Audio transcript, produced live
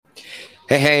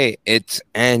Hey, it's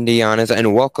Andy Honest,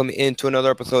 and welcome into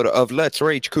another episode of Let's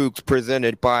Rage Coogs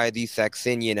presented by the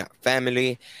Saxenian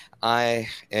family. I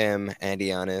am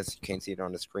Andy Honest. You can't see it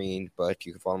on the screen, but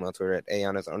you can follow me on Twitter at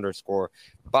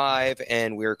 @Aonis_5.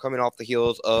 And we're coming off the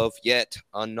heels of yet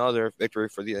another victory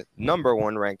for the number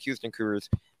one ranked Houston Cougars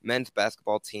men's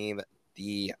basketball team,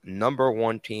 the number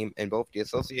one team in both the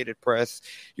Associated Press,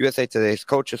 USA Today's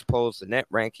coaches polls, the net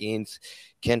rankings,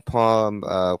 Ken Palm,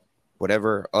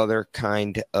 whatever other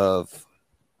kind of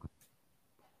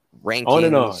On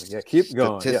and on. rankings, Yeah, keep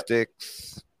going. Yeah.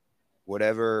 statistics,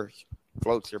 whatever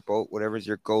floats your boat, whatever's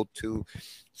your go-to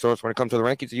source when it comes to the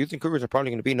rankings. The Houston Cougars are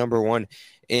probably going to be number one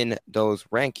in those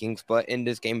rankings, but in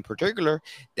this game in particular,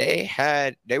 they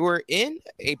were in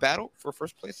a battle for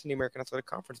first place in the American Athletic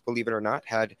Conference. Believe it or not,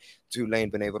 had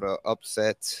Tulane been able to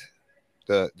upset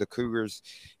the Cougars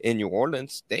in New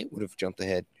Orleans, they would have jumped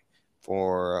ahead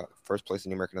for first place in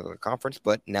the American Athletic Conference,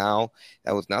 but now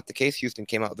that was not the case. Houston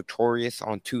came out victorious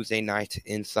on Tuesday night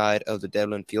inside of the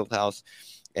Devlin Fieldhouse,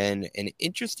 and an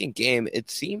interesting game.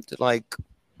 It seemed like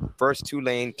first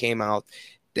Tulane came out,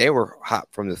 they were hot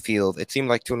from the field. It seemed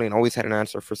like Tulane always had an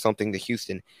answer for something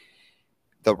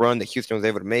the run that Houston was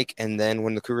able to make, and then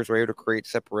when the Cougars were able to create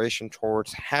separation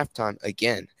towards halftime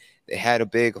again, they had a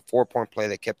big 4-point play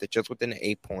that kept it just within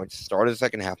 8 points. Started the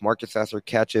second half. Marcus Sasser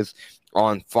catches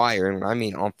on fire. And when I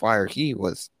mean on fire, he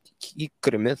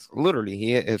could have missed. Literally,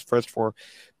 he hit his first 4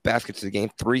 baskets of the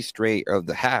game, 3 straight of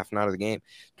the half, not of the game,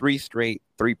 3 straight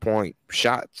 3-point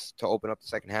shots to open up the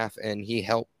second half. And he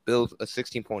helped build a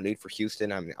 16-point lead for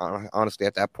Houston. I mean, honestly,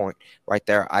 at that point right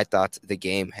there, I thought the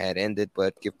game had ended,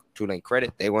 but give Tulane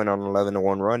credit. They went on an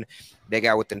 11-1 run. They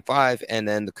got within 5, and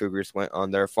then the Cougars went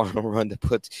on their final run to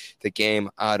put the game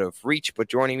out of reach. But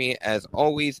joining me, as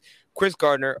always, Chris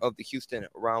Gardner of the Houston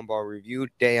Roundball Review,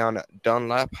 Dayon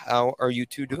Dunlap. How are you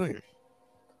two doing?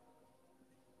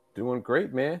 Doing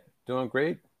great, man. Doing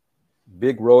great.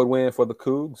 Big road win for the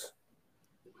Cougs.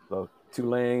 The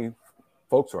Tulane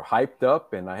folks were hyped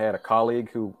up, and I had a colleague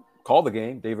who called the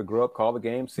game, David Grubb, called the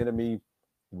game, sending me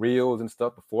reels and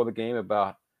stuff before the game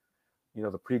about,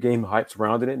 the pregame hype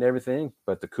surrounding it and everything.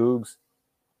 But the Cougs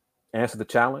answered the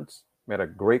challenge, made a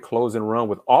great closing run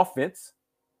with offense,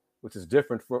 which is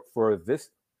different for this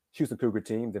Houston Cougar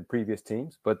team than previous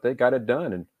teams, but they got it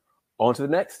done, and on to the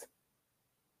next.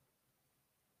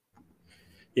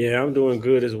 Yeah, I'm doing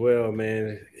good as well,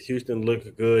 man. Houston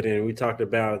looked good, and we talked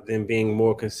about them being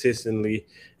more consistently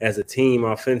as a team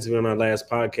offensively on our last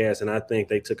podcast, and I think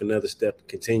they took another step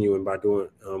continuing by doing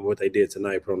what they did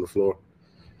tonight from the floor.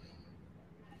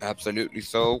 Absolutely.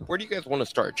 So, where do you guys want to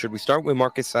start? Should we start with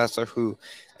Marcus Sasser, who,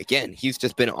 again, he's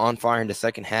just been on fire in the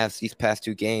second half these past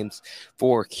 2 games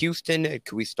for Houston?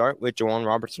 Could we start with Juwan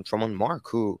Robertson from Mark,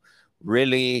 who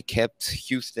really kept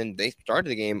Houston? They started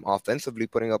the game offensively,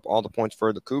 putting up all the points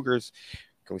for the Cougars.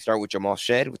 Can we start with Jamal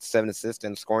Shed with 7 assists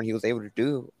and scoring he was able to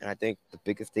do? And I think the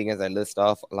biggest thing as I list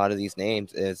off a lot of these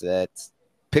names is that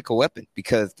pick a weapon,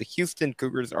 because the Houston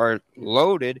Cougars are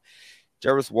loaded.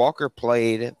 Jarvis Walker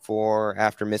played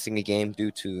after missing a game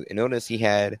due to an illness he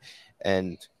had,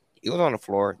 and he was on the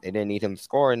floor. They didn't need him to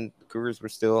score, and the Cougars were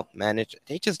still managed.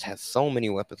 They just have so many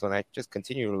weapons, and I just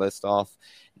continue to list off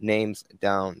names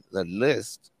down the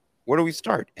list. Where do we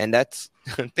start? And that's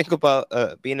think about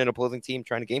being an opposing team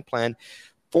trying to game plan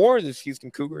for this Houston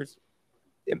Cougars.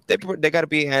 They got to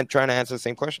be trying to answer the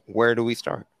same question. Where do we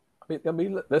start? I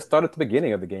mean, let's start at the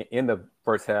beginning of the game. In the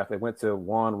first half, they went to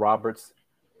Juwan Roberts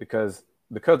because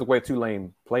of the way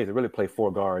Tulane plays. They really play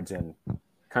 4 guards and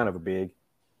kind of a big.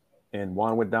 And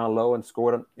Juan went down low and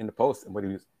scored in the post. And when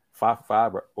he was 5 for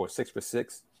 5 or 6 for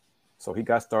 6. So he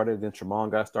got started. Then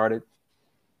Tremont got started.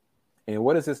 And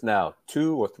what is this now?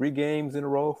 2 or 3 games in a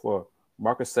row for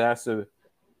Marcus Sasser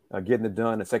getting it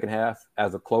done in the second half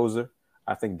as a closer.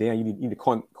 I think, Dan, you need to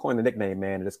coin the nickname,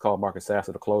 man, and it's called Marcus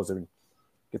Sasser, the closer.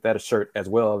 Get that a shirt as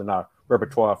well in our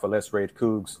repertoire for Let's Rage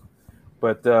Coogs.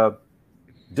 But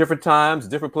different times,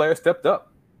 different players stepped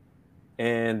up.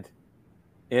 And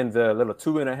in the little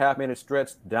 2.5-minute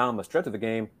stretch down the stretch of the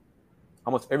game,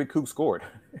 almost every Coug scored.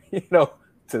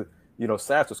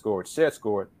 Sasser scored, Shed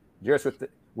scored, Jarris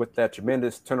with that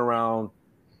tremendous turnaround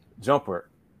jumper.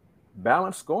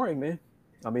 Balanced scoring, man.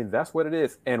 I mean, that's what it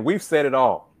is. And we've said it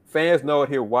all. Fans know it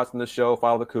here watching the show,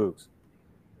 follow the Cougs.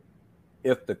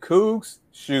 If the Cougs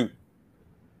shoot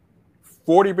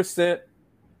 40%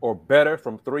 or better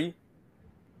from 3,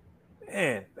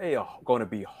 man, they are going to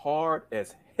be hard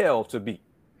as hell to beat.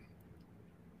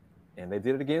 And they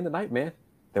did it again tonight, man.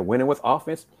 They're winning with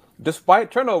offense. Despite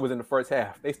turnovers in the first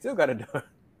half, they still got it done.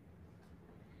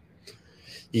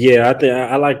 Yeah, I think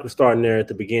I like starting there at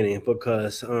the beginning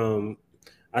because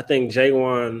I think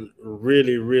Jawan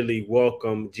really, really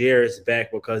welcomed Jarrett's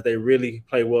back because they really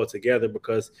play well together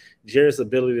because Jarrett's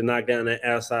ability to knock down that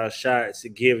outside shots to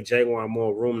give Jawan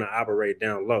more room to operate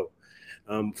down low.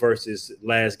 Versus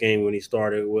last game when he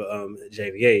started with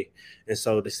JVA. And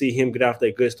so to see him get off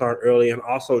that good start early and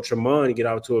also Tremont get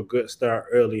out to a good start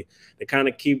early to kind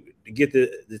of get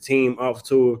the team off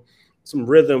to some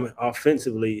rhythm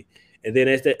offensively. And then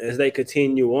as they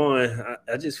continue on,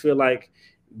 I just feel like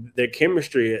their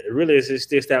chemistry really is just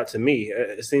sticks out to me.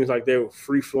 It seems like they're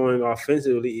free flowing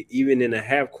offensively, even in the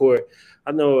half court.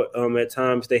 I know at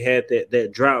times they had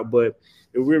that drought, but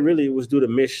it really was due to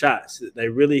missed shots. They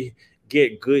really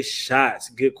get good shots,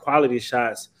 good quality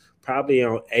shots, probably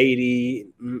on 80,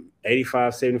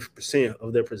 85, 70%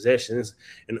 of their possessions.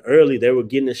 And early, they were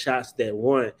getting the shots that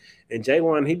won. And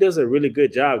J1, he does a really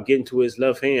good job getting to his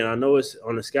left hand. I know it's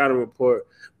on the scouting report,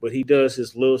 but he does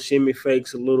his little shimmy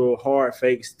fakes, a little hard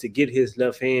fakes to get his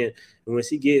left hand. And once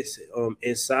he gets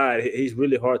inside, he's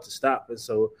really hard to stop. And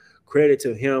so credit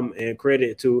to him and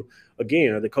credit to,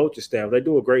 again, the coaching staff. They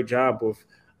do a great job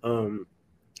of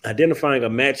identifying a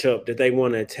matchup that they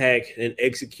want to attack and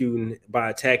executing by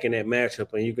attacking that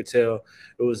matchup. And you could tell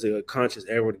it was a conscious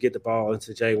effort to get the ball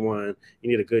into J1.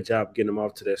 You did a good job getting them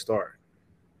off to that start.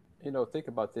 Think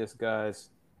about this,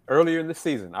 guys. Earlier in the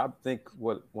season, I think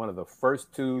one of the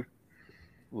first two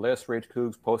Les Rage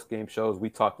Coogs post-game shows,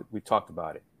 we talked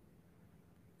about it.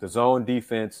 The zone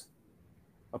defense,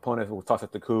 opponents will toss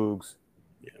at the Cougs,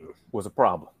 was a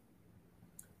problem.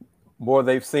 More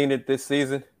they've seen it this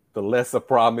season, the less a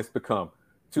problem it's become.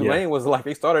 Tulane was like,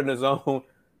 they started in the zone.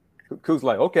 Cougs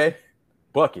like, okay,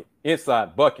 bucket,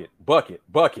 inside, bucket, bucket,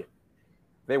 bucket.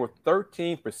 They were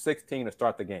 13 for 16 to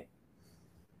start the game.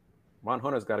 Ron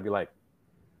Hunter's got to be like,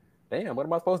 damn, what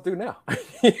am I supposed to do now? And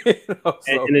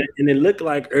it looked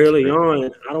like early on,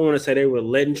 I don't want to say they were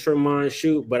letting Tremont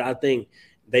shoot, but I think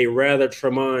they rather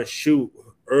Tremont shoot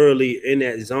early in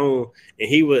that zone. And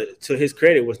he would, to his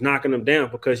credit, was knocking them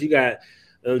down because you got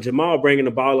Jamal bringing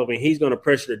the ball up and he's going to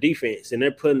pressure the defense. And they're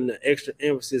putting the extra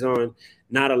emphasis on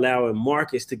not allowing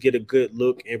Marcus to get a good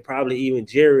look and probably even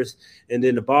Jarris. And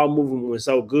then the ball movement was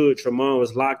so good. Tremont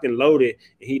was locked and loaded.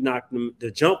 And he knocked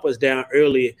the jumpers down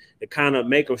early to kind of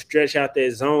make them stretch out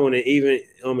that zone and even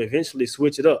eventually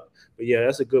switch it up. But, yeah,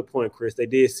 that's a good point, Chris. They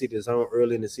did see the zone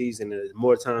early in the season. And the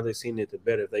more times they've seen it, the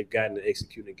better they've gotten to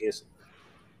execute against them.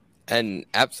 And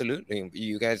absolutely,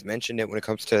 you guys mentioned it when it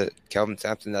comes to Kelvin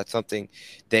Sampson. That's something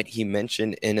that he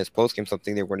mentioned in his postgame,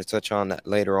 something that we're going to touch on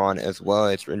later on as well.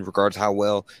 It's in regards to how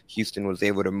well Houston was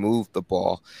able to move the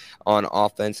ball on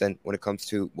offense. And when it comes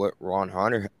to what Ron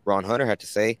Hunter had to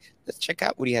say, let's check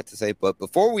out what he had to say. But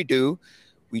before we do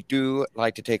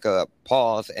like to take a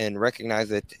pause and recognize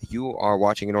that you are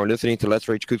watching and or listening to Let's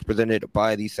Rage Coogs presented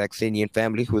by the Saxenian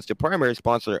family, who is the primary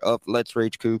sponsor of Let's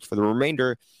Rage Coogs for the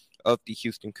remainder of the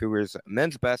Houston Cougars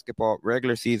men's basketball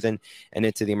regular season and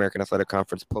into the American Athletic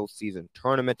Conference postseason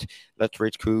tournament. Let's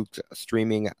Rage Coogs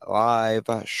streaming live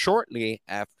shortly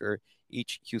after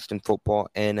each Houston football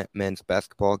and men's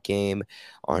basketball game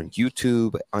on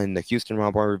YouTube, on the Houston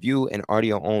Roundball Review, and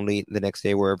audio only the next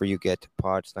day wherever you get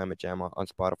Pod, Slam, and Jamma on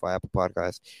Spotify, Apple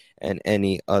Podcasts, and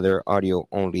any other audio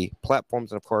only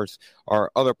platforms. And of course, our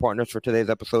other partners for today's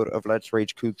episode of Let's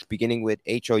Rage Coogs, beginning with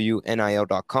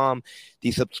HOUNIL.com,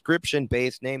 the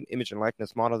subscription-based name, image, and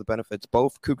likeness model that benefits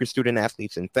both Cougar student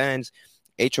athletes and fans.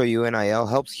 HOUNIL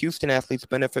helps Houston athletes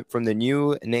benefit from the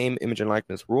new name, image, and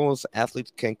likeness rules.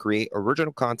 Athletes can create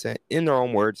original content in their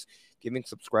own words, giving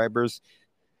subscribers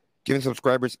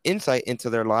insight into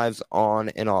their lives on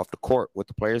and off the court. What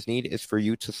the players need is for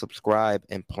you to subscribe,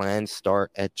 and plans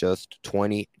start at just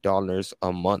 $20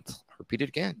 a month. Repeat it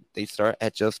again. They start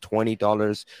at just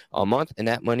 $20 a month, and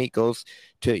that money goes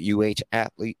to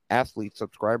athlete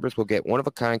subscribers will get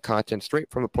one-of-a-kind content straight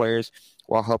from the players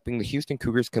while helping the Houston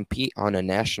Cougars compete on a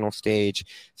national stage.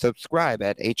 Subscribe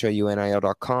at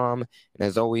HOUNIL.com. And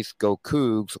as always, go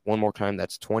Cougs. One more time,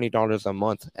 that's $20 a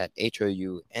month at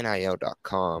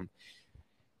HOUNIL.com.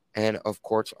 And, of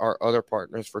course, our other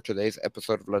partners for today's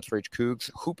episode of Let's Rage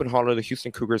Coogs, Hoop and Holler, the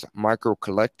Houston Cougars Micro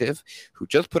Collective, who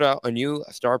just put out a new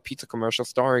Star Pizza commercial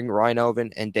starring Ryan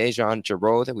Elvin and Dejan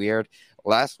Giroux that we aired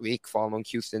last week following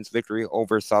Houston's victory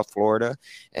over South Florida.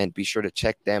 And be sure to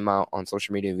check them out on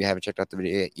social media. If you haven't checked out the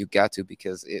video yet, you got to,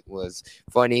 because it was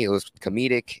funny, it was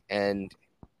comedic, and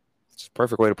it's a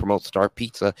perfect way to promote Star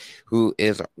Pizza, who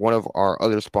is one of our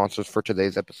other sponsors for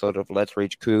today's episode of Let's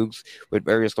Rage Coogs, with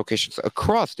various locations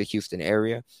across the Houston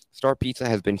area. Star Pizza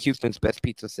has been Houston's best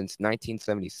pizza since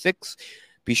 1976.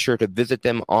 be sure to visit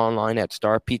them online at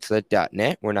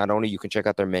starpizza.net, where not only you can check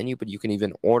out their menu, but you can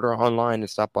even order online and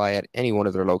stop by at any one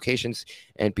of their locations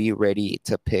and be ready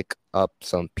to pick up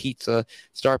some pizza.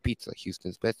 Star Pizza,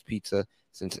 Houston's best pizza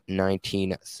since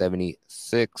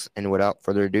 1976. And without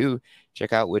further ado,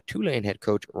 check out what Tulane head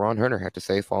coach Ron Herner had to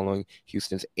say following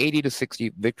Houston's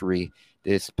 80-60 victory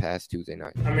this past Tuesday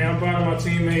night. I mean, I'm proud of my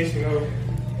teammates.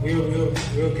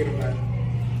 We'll get them back.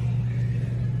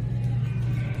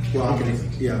 Well,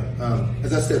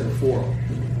 as I said before,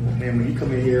 man, when you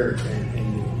come in here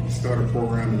and you start a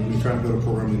program and you're trying to build a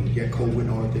program and you get COVID and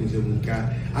all the things that we've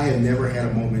got, I have never had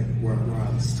a moment where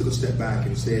I took a step back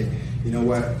and said, you know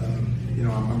what,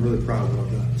 I'm really proud of what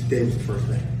I've done. Today was the first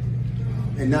day.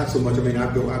 And not so much, I mean,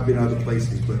 I've been other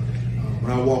places, but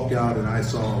when I walked out and I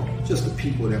saw just the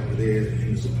people that were there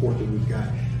and the support that we've got,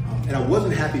 and I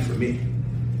wasn't happy for me.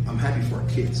 I'm happy for our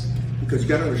kids. Because you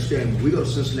got to understand, when we go to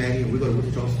Cincinnati and we go to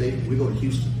Wichita State, we go to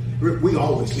Houston, we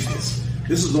always do this.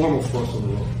 This is normal for us on the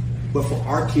road. But for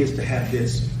our kids to have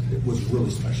this, it was really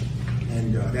special.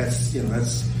 And that's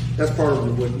part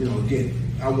of what, again,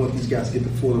 I want these guys to get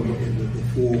the full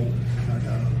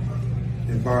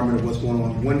environment of what's going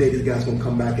on. One day this guy's going to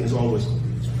come back and it's always going to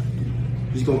be this way.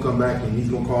 He's going to come back and he's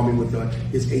going to call me with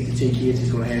his 8 to 10 kids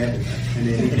he's going to have. And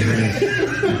then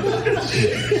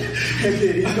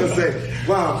he's going to say,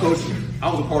 wow, Coach, I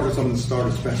was a part of something that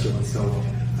started special. And so,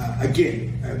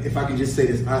 again, if I can just say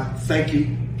this, I thank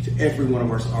you to every one of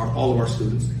all of our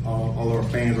students, all of our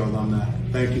fans, our alumni.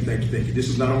 Thank you. This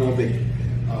is not a one thing.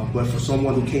 But for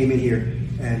someone who came in here,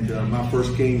 and my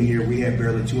first game here, we had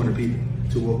barely 200 people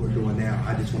to what we're doing now.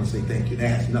 I just want to say thank you. That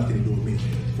has nothing to do with me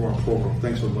for our program.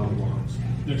 Thanks for the love of our hearts.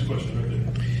 Next question right there.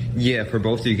 Yeah, for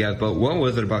both of you guys. But what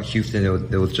was it about Houston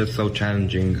that was just so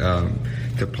challenging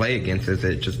to play against? Is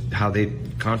it just how they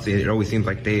constantly? It always seems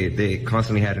like they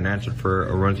constantly had an answer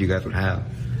for runs you guys would have.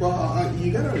 Well,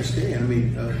 you got to understand. I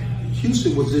mean,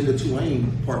 Houston was in the Tulane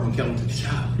part when Kellen took the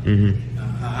job. Mm-hmm.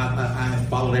 I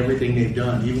followed everything they've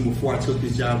done. Even before I took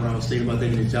this job, when I was thinking about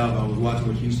taking this job, I was watching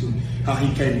with Houston how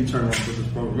he turned around for this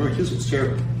program. Remember, Houston was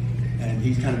terrible, and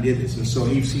he kind of did this, and so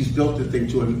he's built the thing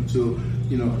to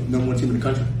number one team in the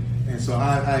country. And so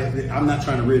I'm not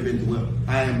trying to reinvent the wheel.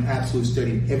 I am absolutely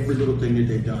studying every little thing that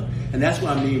they've done. And that's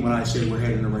what I mean when I say we're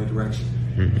heading in the right direction.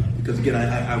 Mm-hmm. Because, again,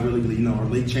 I really believe, our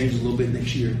league changes a little bit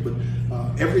next year. But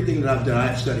everything that I've done,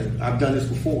 I've studied. I've done this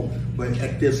before. But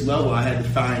at this level, I had to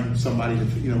find somebody to,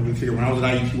 we figure. When I was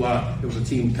at IUPUI, there was a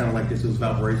team kind of like this. It was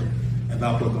Valparaiso. And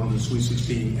Valparaiso going to the Sweet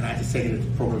 16. And I had to take it at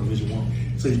the program Division 1.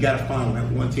 So you got to find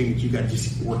that one team that you got to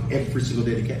just work every single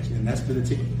day to catch. And that's been the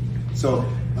team. So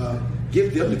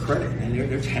give them the credit, man.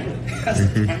 They're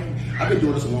talented. I've been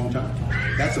doing this a long time.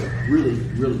 That's a really,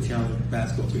 really talented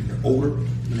basketball team. They're older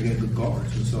and they got good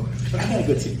guards. And so, but I got a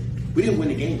good team. We didn't win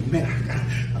the game. Man,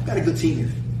 I've got a good team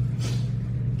here.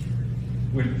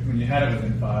 When you had it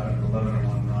within 5 and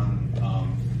 11-1 run, I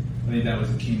think that was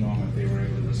a key moment they were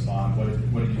able to respond.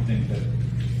 What did you think that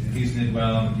Houston did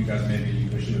well, and you guys maybe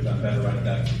should have done better right at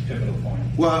that pivotal point?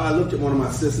 Well, I looked at one of my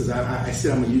assistants. I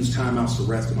said I'm going to use timeouts to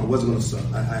rest him. I wasn't going to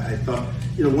sub. I thought,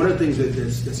 one of the things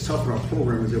that's tough in our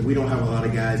program is that we don't have a lot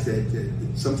of guys that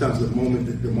sometimes the moment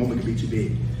can be too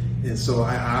big. And so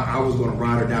I was going to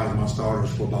ride or die with my starters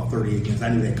for about 38 games. I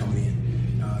knew that coming in.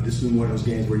 This was one of those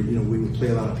games where, we would play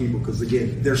a lot of people because,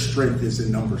 again, their strength is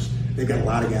in numbers. They've got a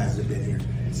lot of guys that have been here.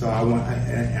 So I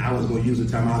was going to use the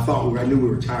timeout. I knew we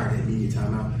were tired and needed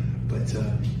timeout. But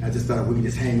I just thought we could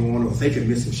just hang on, or if they could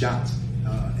miss some shots,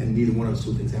 and neither one of those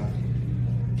two things happened.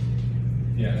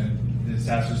 Yeah, and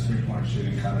Sasser's three-point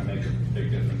shooting kind of make a big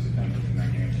difference in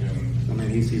that game too. I mean,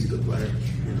 he's a good player.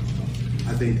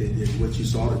 I think that what you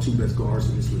saw, the two best guards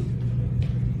in this league,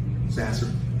 Sasser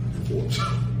and Forbes.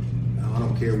 I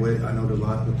don't care what. I know a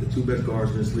lot, but the two best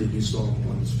guards in this league you saw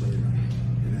on display tonight,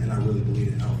 and I really believe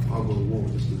it. I'll go to war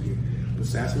with this league here. But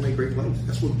Sasser made great plays.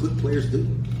 That's what good players do.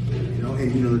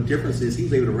 The difference is he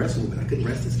was able to wrestle with it. I couldn't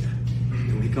rest this guy.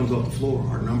 And when he comes off the floor,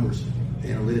 our numbers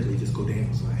analytically just go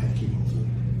down. So I had to keep him on the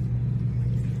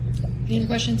floor. Any other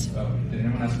questions? Did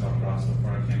anyone ask about Ross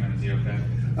before I came in? Is he okay?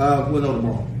 We'll know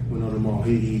tomorrow.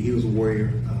 He was a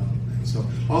warrior. So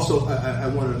also, I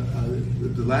want to.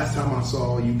 The last time I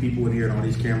saw you people in here and all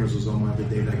these cameras was on the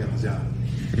day that I got the job.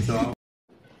 So.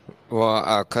 Well,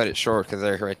 I'll cut it short because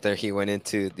right there he went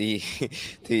into the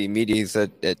media. He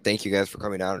said, thank you guys for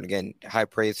coming out. And again, high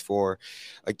praise for,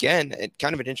 again,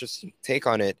 kind of an interesting take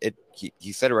on it.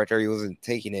 He said it right there. He wasn't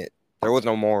taking it. There was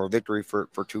no more victory for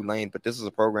Tulane, but this is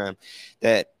a program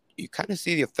that you kind of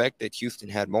see the effect that Houston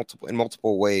had in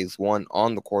multiple ways. One,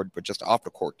 on the court, but just off the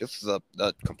court. This is a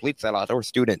complete sellout. There were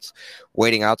students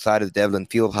waiting outside of the Devlin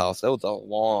Fieldhouse. That was a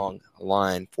long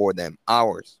line for them,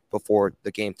 hours before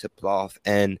the game tipped off.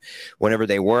 And whenever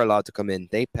they were allowed to come in,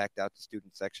 they packed out the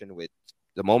student section with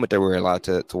the moment they were allowed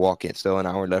to walk in. Still an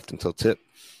hour left until tip.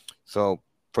 So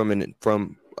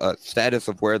from a status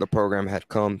of where the program had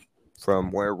come,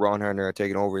 from where Ron Hunter had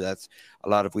taken over, that's a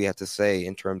lot of we have to say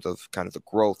in terms of kind of the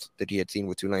growth that he had seen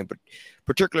with Tulane, but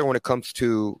particularly when it comes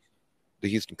to the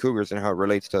Houston Cougars and how it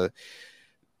relates to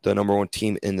the number one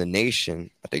team in the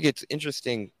nation. I think it's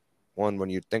interesting, one,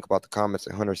 when you think about the comments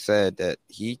that Hunter said, that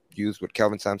he used what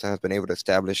Kelvin Sampson has been able to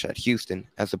establish at Houston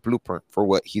as a blueprint for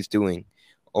what he's doing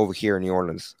over here in New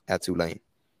Orleans at Tulane.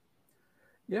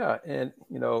 Yeah, and,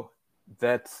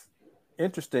 that's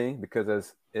interesting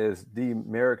because as D.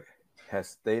 Merrick has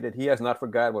stated, he has not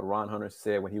forgotten what Ron Hunter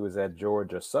said when he was at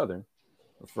Georgia Southern,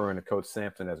 referring to Coach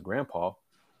Sampson as Grandpa.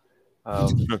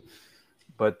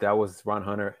 But that was Ron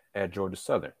Hunter at Georgia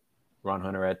Southern. Ron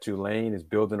Hunter at Tulane is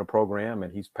building a program,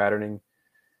 and he's patterning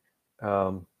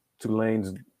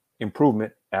Tulane's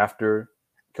improvement after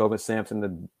Kelvin Sampson,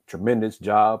 the tremendous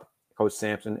job Coach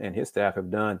Sampson and his staff have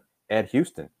done at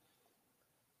Houston.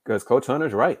 Because Coach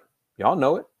Hunter's right. Y'all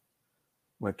know it.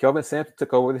 When Kelvin Sampson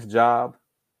took over this job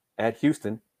at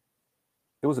Houston,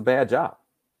 it was a bad job.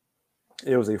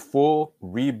 It was a full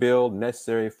rebuild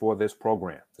necessary for this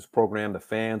program. This program, the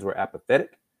fans were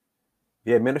apathetic.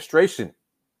 The administration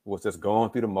was just going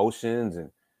through the motions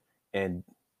and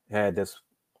had just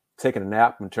taken a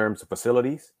nap in terms of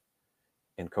facilities.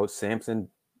 And Coach Sampson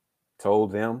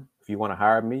told them, if you want to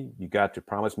hire me, you got to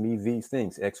promise me these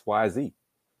things, X, Y, Z.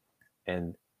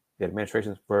 And the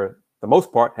administration, for the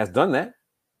most part, has done that.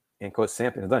 And Coach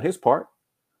Sampson has done his part,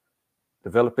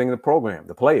 developing the program,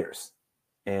 the players.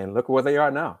 And look where they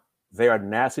are now. They are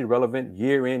nationally relevant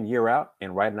year in, year out.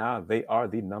 And right now, they are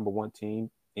the number one team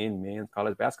in men's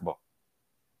college basketball.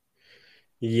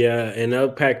 Yeah, and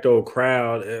that packed old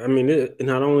crowd. I mean, it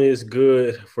not only is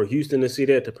good for Houston to see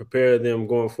that, to prepare them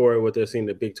going forward what they're seeing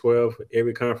the Big 12,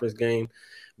 every conference game,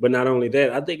 but not only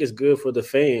that, I think it's good for the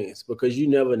fans because you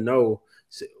never know.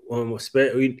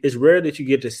 It's rare that you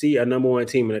get to see a number one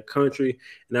team in the country.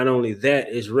 Not only that,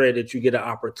 it's rare that you get an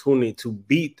opportunity to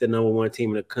beat the number one team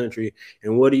in the country.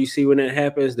 And what do you see when that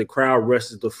happens? The crowd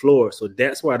rushes the floor. So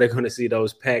that's why they're going to see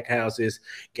those packed houses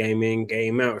game in,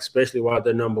 game out, especially while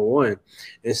they're number one.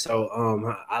 And so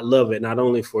I love it, not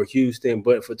only for Houston,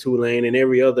 but for Tulane and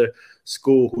every other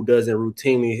school who doesn't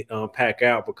routinely pack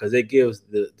out, because it gives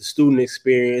the student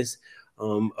experience,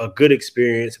 a good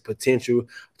experience, potential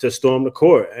to storm the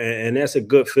court. And that's a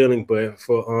good feeling. But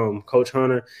for Coach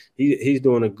Hunter, he's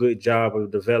doing a good job of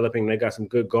developing. They got some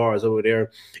good guards over there.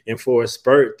 And for a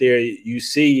spurt there, you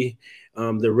see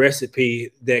the recipe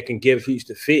that can give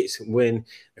Houston fits. When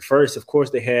at first, of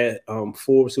course, they had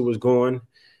Forbes who was going.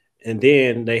 And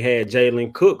then they had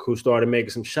Jalen Cook, who started making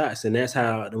some shots. And that's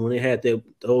how, when they had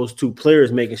those two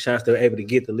players making shots, they were able to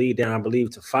get the lead down, I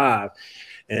believe, to 5.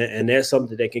 And that's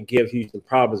something that can give Houston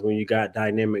problems when you got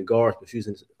dynamic guards. But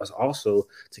Houston is also,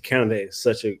 to counter that,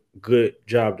 such a good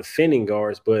job defending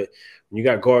guards. But when you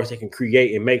got guards that can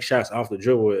create and make shots off the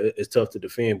dribble, it's tough to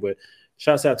defend. But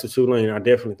shouts out to Tulane. I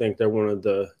definitely think they're one of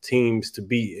the teams to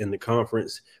beat in the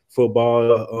conference.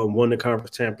 Football won the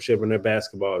conference championship, and their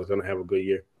basketball is going to have a good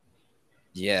year.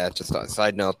 Yeah, just on a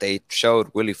side note, they showed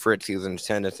Willie Fritz. He was in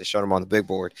attendance. They showed him on the big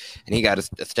board, and he got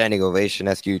a standing ovation,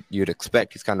 as you'd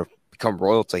expect. He's kind of become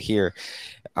royalty here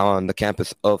on the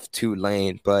campus of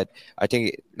Tulane. But I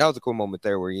think that was a cool moment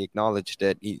there where he acknowledged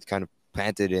that he's kind of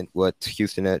planted in what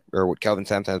what Kelvin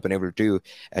Sampson has been able to do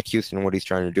at Houston and what he's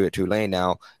trying to do at Tulane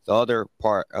now. The other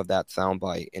part of that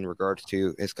soundbite in regards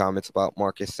to his comments about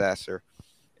Marcus Sasser,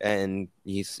 and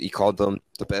he called them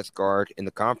the best guard in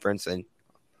the conference, and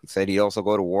he said he'd also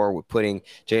go to war with putting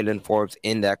Jalen Forbes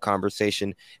in that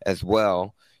conversation as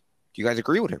well. Do you guys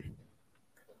agree with him?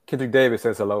 Kendrick Davis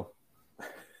says hello.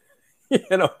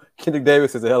 Kendrick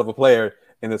Davis is a hell of a player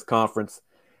in this conference.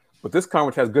 But this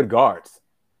conference has good guards.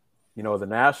 The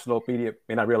national media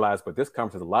may not realize, but this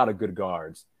conference has a lot of good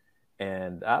guards.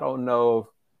 And I don't know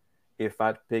if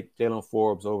I'd pick Jalen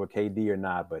Forbes over KD or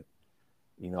not, but,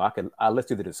 let's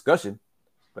do the discussion,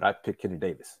 but I'd pick Kendrick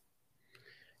Davis.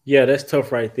 Yeah, that's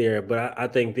tough right there. But I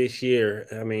think this year,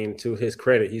 to his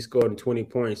credit, he scored 20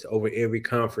 points over every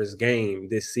conference game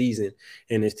this season,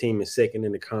 and his team is second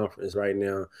in the conference right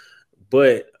now.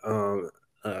 But the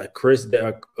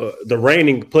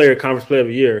reigning conference player of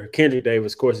the year, Kendrick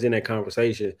Davis, of course, is in that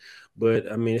conversation.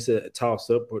 But, I mean, it's a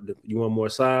toss-up. You want more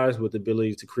size with the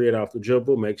ability to create off the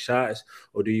dribble, make shots,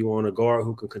 or do you want a guard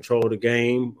who can control the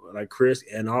game like Chris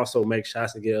and also make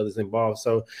shots and get others involved?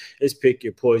 So it's pick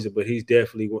your poison, but he's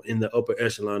definitely in the upper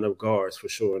echelon of guards for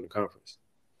sure in the conference.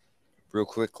 Real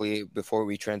quickly, before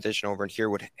we transition over and hear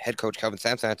what head coach Kelvin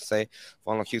Sampson had to say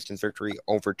following Houston's victory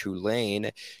over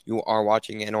Tulane, you are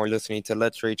watching and or listening to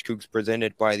Let's Rage Coogs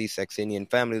presented by the Saxenian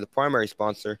family, the primary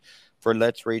sponsor for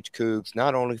Let's Rage Coogs,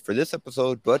 not only for this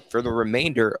episode, but for the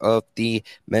remainder of the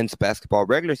men's basketball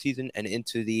regular season and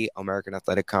into the American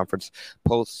Athletic Conference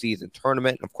postseason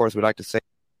tournament. Of course, we'd like to say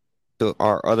to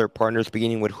our other partners,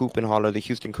 beginning with Hoop and Holler, the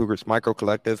Houston Cougars micro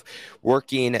collective,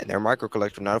 their micro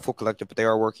collective, not a full collective, but they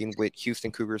are working with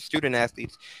Houston Cougars student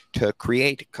athletes to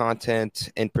create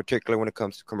content, in particular when it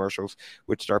comes to commercials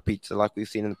with Star Pizza, like we've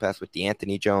seen in the past with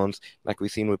D'Anthony Jones, like we've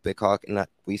seen with Big Hawk, and like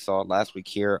we saw last week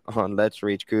here on Let's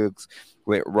Rage Coogs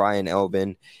with Ryan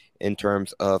Elvin, in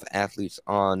terms of athletes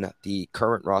on the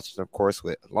current roster, of course,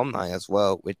 with alumni as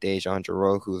well, with Dejan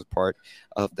Giroux, who's part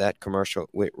of that commercial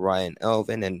with Ryan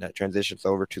Elvin, and that transitions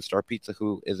over to Star Pizza,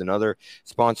 who is another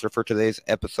sponsor for today's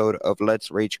episode of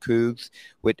Let's Rage Coogs,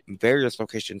 with various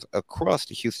locations across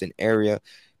the Houston area.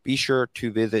 Be sure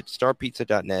to visit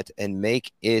starpizza.net and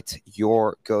make it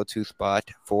your go-to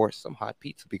spot for some hot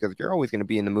pizza, because you're always going to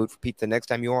be in the mood for pizza. Next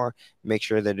time you are, make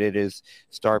sure that it is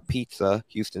Star Pizza,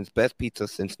 Houston's best pizza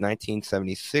since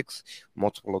 1976.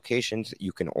 Multiple locations.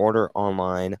 You can order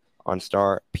online on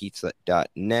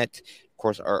starpizza.net. Of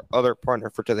course, our other partner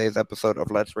for today's episode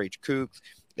of Let's Rage Coogs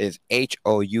is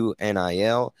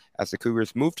HOUNIL. As the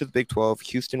Cougars move to the Big 12,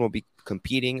 Houston will be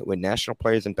competing with national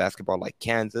players in basketball like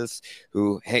Kansas,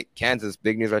 Kansas,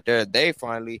 big news right there. They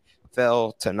finally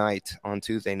fell tonight on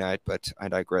Tuesday night, but I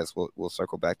digress. We'll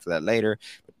circle back to that later.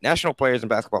 But national players in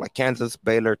basketball like Kansas,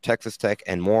 Baylor, Texas Tech,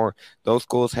 and more. Those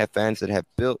schools have fans that have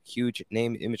built huge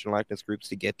name, image, and likeness groups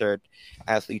to get their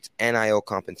athletes NIL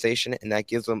compensation, and that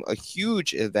gives them a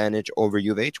huge advantage over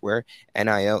U of H, where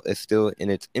NIL is still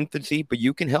in its infancy, but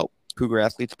you can help Cougar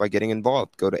athletes by getting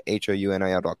involved. Go to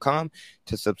HOUNIL.com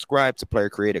to subscribe to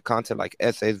player-created content like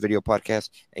essays, video podcasts,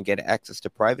 and get access to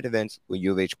private events with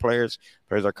U of H players.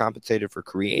 Players are compensated for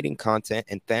creating content,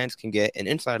 and fans can get an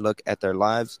inside look at their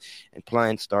lives, and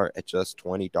plans start at just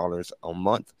 $20 a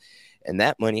month. And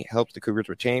that money helps the Cougars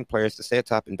retain players to stay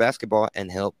atop in basketball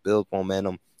and help build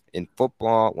momentum in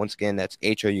football. Once again, that's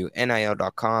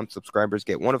HOUNIL.com. Subscribers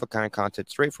get one-of-a-kind content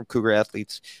straight from Cougar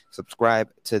athletes. Subscribe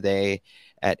today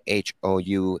at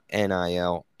HOUNIL.com.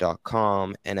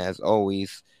 And as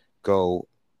always, go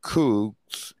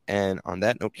Cougs. And on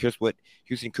that note, here's what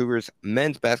Houston Cougars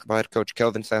men's basketball head coach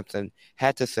Kelvin Sampson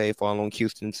had to say following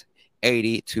Houston's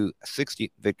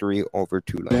 80-60 victory over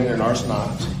Tulane. And ours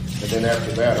not. And then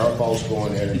after that, our ball's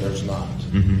going in and theirs not.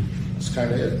 That's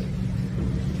kind of it.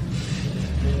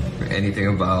 Anything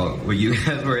about what you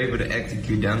guys were able to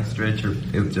execute down the stretch, or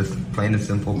it was just plain and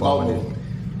simple ball?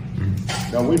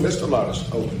 No, we missed a lot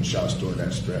of open shots during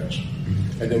that stretch.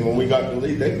 And then when we got the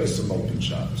lead, they missed some open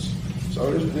shots.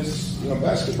 So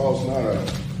basketball's not a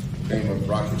game of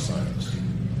rocket science.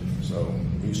 So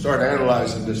when you start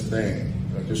analyzing this thing,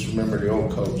 just remember the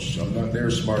old coach. I'm not near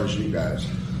as smart as you guys,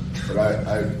 but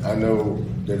I know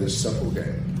that it's a simple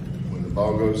game. When the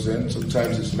ball goes in,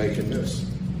 sometimes it's make and miss.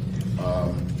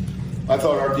 I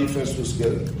thought our defense was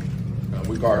good.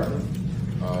 We guarded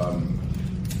them.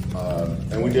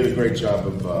 And we did a great job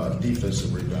of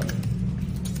defensive rebounding.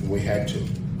 And we had to.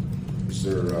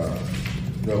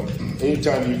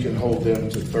 Anytime you can hold them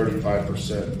to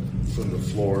 35% from the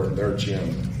floor in their gym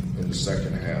in the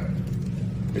second half,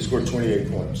 they scored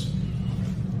 28 points.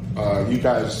 You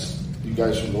guys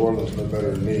from New Orleans know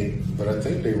better than me, but I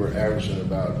think they were averaging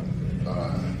about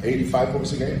 85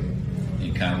 points a game.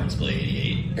 In conference play,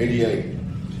 88. 88.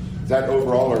 Is that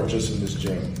overall or just in this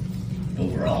gym?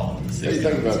 Overall. What do you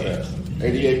think about that?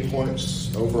 88 points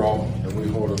overall, and we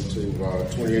hold them to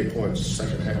 28 points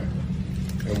second half.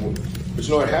 But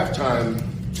at halftime,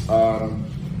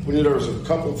 we knew there was a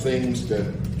couple things that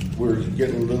we're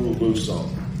getting a little loose on.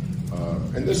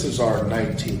 And this is our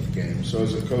 19th game. So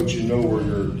as a coach, you know where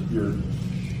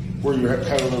you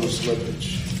have a little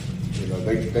slippage.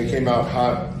 They came out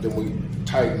hot, then we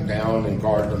tightened down and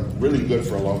guarded them really good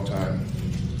for a long time.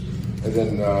 And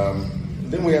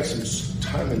then we had some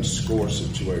time and score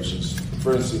situations.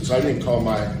 For instance, I didn't call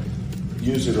my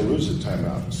use it or lose it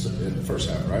timeout in the first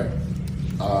half, right?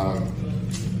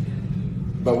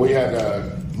 But we had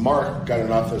Mark got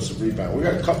an offensive rebound. We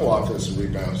got a couple offensive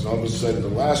rebounds. And all of a sudden, the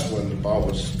last one,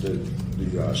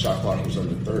 the shot clock was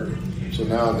under 30. So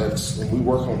now and we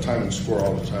work on time and score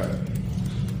all the time.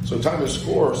 So time to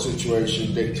score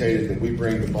situation dictated that we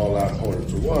bring the ball out and hold it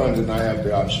for one, and I have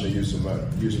the option of using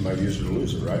my user to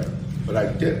lose it, right? But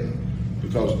I didn't,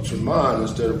 because Tremont,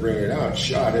 instead of bringing it out,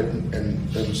 shot it,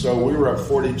 and so we were up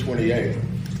 40-28.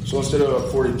 So instead of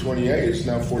up 40-28, it's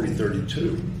now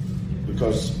 40-32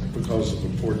 because of a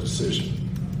poor decision.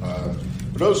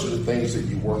 But those are the things that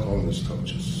you work on as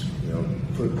coaches. You know,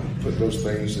 put those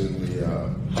things in the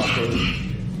hopper,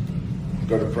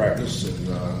 go to practice, and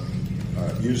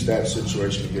use that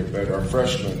situation to get better. Our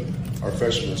freshmen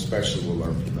especially will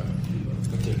learn from that.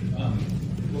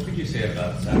 What could you say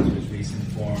about Sasser's recent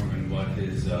form and what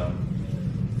his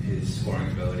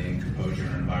scoring ability and composure in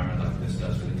an environment like this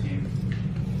does for the team?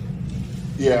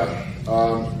 Yeah,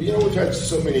 we've had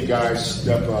so many guys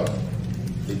step up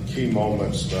in key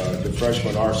moments. The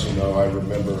freshman Arsenault, I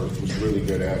remember, was really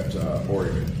good at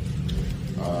Oregon.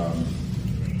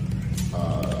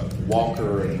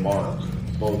 Walker and Mark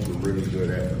both were really good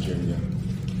at Virginia.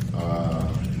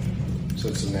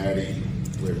 Cincinnati,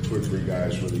 we had 2 or 3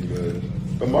 guys really good.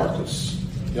 But Marcus,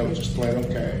 was just playing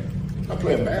okay. Not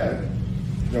playing bad.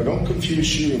 Don't confuse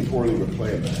shooting poorly with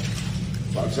playing bad.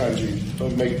 A lot of times you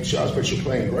don't make shots, but you're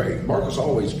playing great. Marcus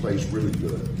always plays really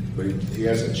good, but he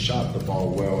hasn't shot the ball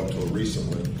well until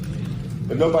recently.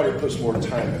 But nobody puts more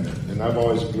time in it. And I've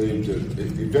always believed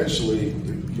that eventually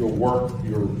your work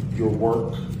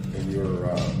and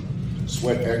your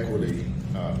sweat equity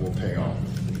will pay off.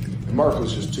 And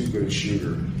Marcus is too good a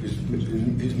shooter.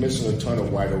 He's missing a ton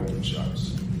of wide open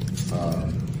shots.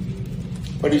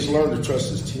 But he's learned to trust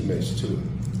his teammates too.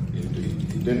 He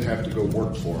didn't have to go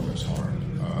work for him as hard.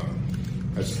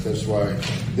 That's why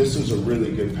this is a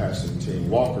really good passing team.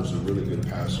 Walker's a really good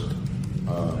passer.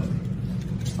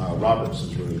 Roberts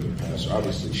is a really good passer.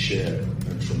 Obviously, Shed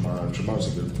and Tremont. Tremont's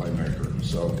a good playmaker.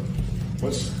 So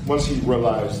once he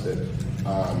realized that,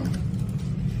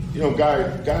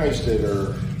 guys that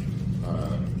are,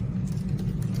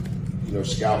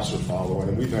 scouts are following,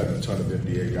 and we've had a ton of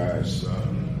NBA guys,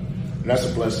 and that's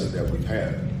a blessing that we've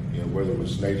had. Whether it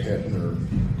was Nate Hinton or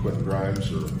Quentin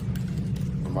Grimes or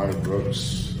Monty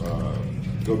Brooks,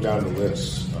 go down the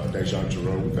list, Dejan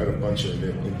Giroux. We've got a bunch of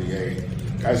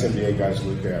NBA guys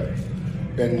look at,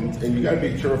 and you got to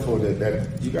be careful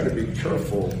that you got to be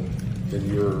careful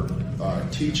in your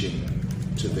teaching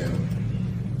to them,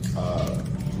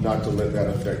 not to let that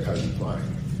affect how you play.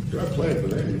 You're not playing for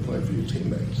them; you're playing for your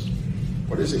teammates.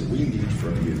 What is it we need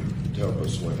from you to help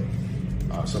us win?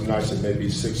 Some nights it may be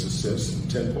 6 assists and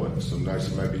 10 points. Some nights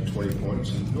it might be 20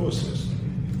 points and no assists,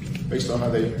 based on how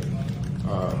they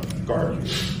guard you.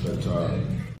 But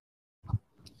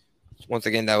once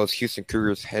again, that was Houston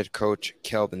Cougars head coach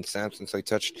Kelvin Sampson. So he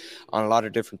touched on a lot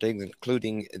of different things,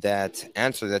 including that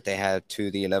answer that they had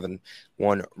to the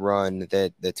 11-1 run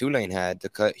that the Tulane had to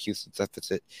cut Houston's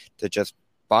deficit to just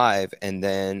 5, and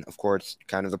then, of course,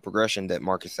 kind of the progression that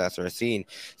Marcus Sasser has seen,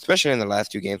 especially in the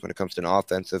last 2 games when it comes to an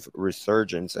offensive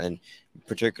resurgence, and in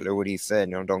particular what he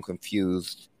said, don't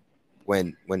confuse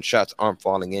when shots aren't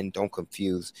falling in, don't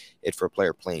confuse it for a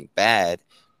player playing bad,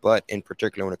 but in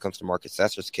particular when it comes to Marcus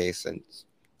Sasser's case, and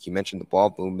you mentioned the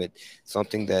ball movement,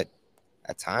 something that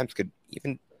at times could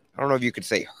even, I don't know if you could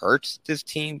say hurts this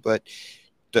team, but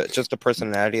just the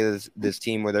personality of this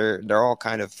team, where they're all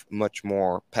kind of much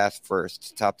more pass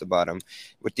first, top to bottom,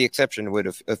 with the exception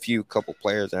with a few couple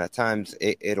players, and at times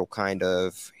it'll kind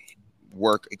of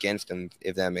work against them,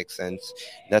 if that makes sense.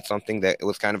 That's something that it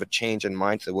was kind of a change in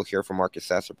mindset. We'll hear from Marcus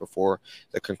Sasser before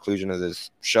the conclusion of this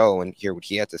show and hear what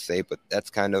he had to say, but that's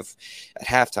kind of at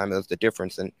halftime, it was the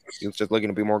difference, and he was just looking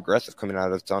to be more aggressive coming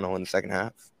out of the tunnel in the second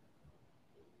half.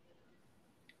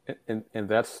 And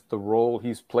that's the role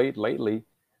he's played lately.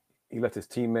 He lets his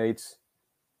teammates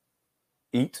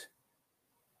eat,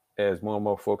 as more and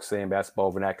more folks say in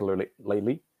basketball vernacular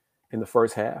lately, in the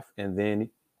first half. And then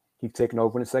he's taken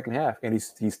over in the second half. And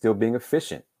he's still being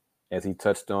efficient, as he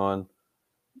touched on,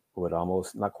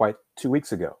 almost not quite 2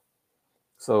 weeks ago.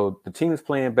 So the team is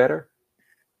playing better.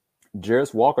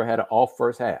 Jarris Walker had an off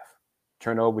first half.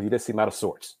 Turnover, he just seemed out of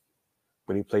sorts.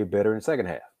 But he played better in the second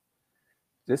half.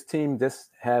 This team just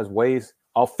has ways.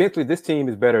 Offensively, this team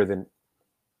is better than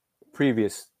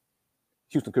previous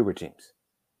Houston Cougar teams.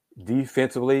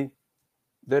 Defensively,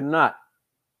 they're not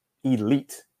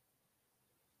elite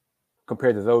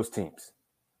compared to those teams.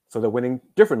 So they're winning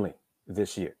differently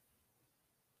this year.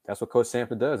 That's what Coach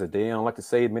Sampson does. As Deion like to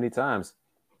say it many times,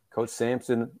 Coach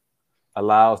Sampson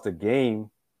allows the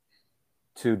game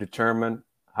to determine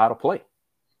how to play,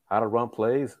 how to run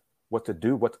plays, what to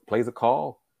do, what plays are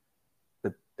called.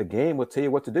 The game will tell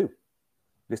you what to do.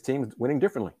 This team is winning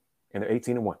differently, and they're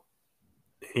 18-1.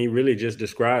 He really just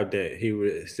described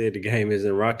that. Said the game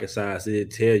isn't rocket science.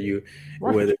 It'd tell you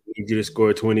whether we need you to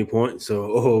score 20 points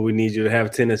or we need you to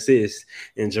have 10 assists.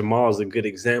 And Jamal's a good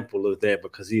example of that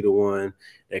because he's the one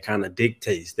that kind of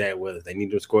dictates that. Whether they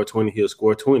need to score 20, he'll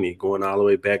score 20, going all the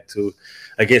way back to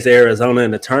against Arizona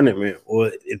in the tournament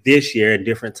or this year at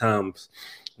different times.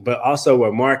 But also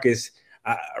with Marcus,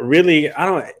 early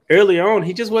on,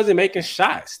 he just wasn't making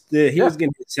shots. He was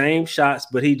getting the same shots,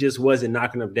 but he just wasn't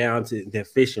knocking them down to the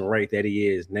efficient rate that he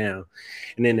is now.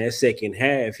 And then that second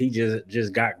half, he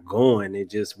just got going. It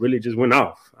just really just went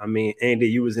off. I mean, Andy,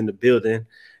 you was in the building,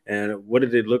 and what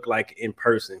did it look like in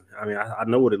person? I mean, I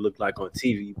know what it looked like on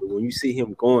TV, but when you see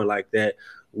him going like that,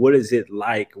 what is it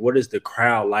like? What is the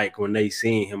crowd like when they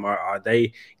see him? Are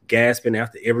they gasping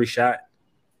after every shot?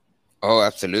 Oh,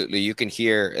 absolutely. You can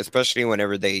hear, especially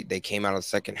whenever they came out of the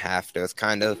second half, there was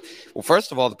kind of, well,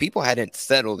 first of all, the people hadn't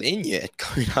settled in yet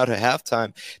coming out of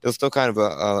halftime. There was still kind of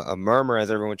a murmur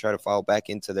as everyone tried to fall back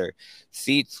into their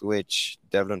seats, which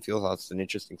Devlin Fieldhouse is an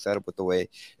interesting setup with the way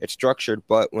it's structured.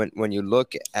 But when you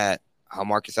look at how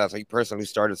Marcus Sasser, he personally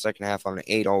started the second half on an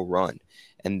 8-0 run.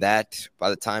 And that,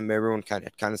 by the time everyone kind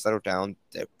of settled down,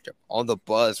 all the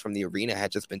buzz from the arena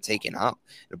had just been taken out.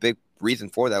 The big reason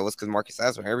for that was because Marcus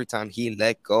Sasser, every time he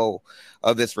let go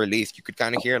of this release, you could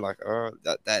kind of hear like,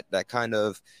 that kind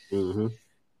of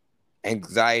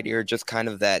anxiety, or just kind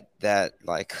of that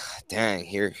like, dang,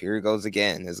 here it goes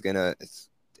again.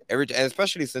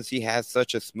 Especially since he has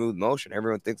such a smooth motion,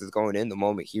 everyone thinks it's going in the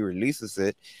moment he releases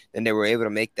it. Then they were able to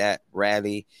make that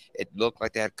rally. It looked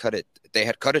like they had cut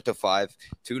it to 5.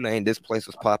 Tulane, this place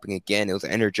was popping again. It was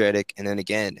energetic. And then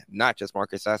again, not just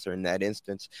Marcus Sasser in that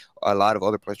instance, a lot of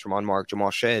other players, Tremont Mark,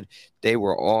 Jamal Shed, they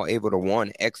were all able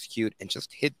to execute and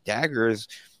just hit daggers.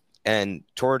 And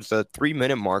towards the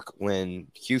 3-minute mark, when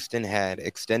Houston had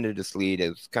extended this lead, it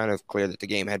was kind of clear that the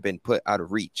game had been put out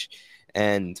of reach.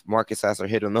 And Marcus Sasser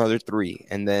hit another 3.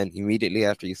 And then immediately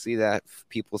after you see that,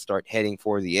 people start heading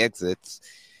for the exits.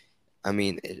 I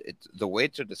mean, the way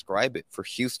to describe it for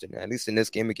Houston, at least in this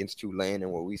game against Tulane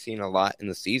and what we've seen a lot in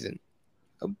the season,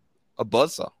 a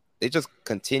buzzsaw. They just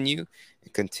continue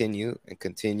and continue and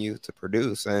continue to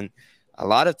produce. And a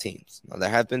lot of teams, there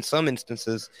have been some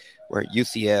instances where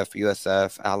UCF,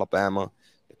 USF, Alabama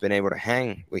have been able to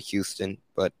hang with Houston,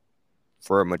 but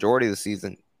for a majority of the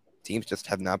season, teams just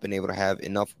have not been able to have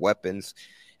enough weapons.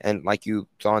 And like you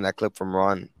saw in that clip from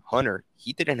Ron Hunter,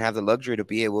 he didn't have the luxury to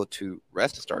be able to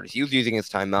rest the starters. He was using his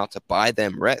timeout to buy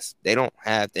them rest. They're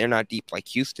not deep like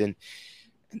Houston.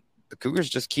 The Cougars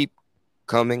just keep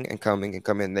coming and coming and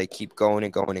coming. And they keep going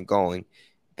and going and going.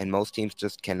 And most teams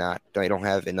just cannot. They don't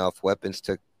have enough weapons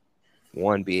to,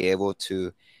 one, be able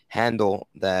to handle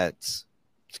that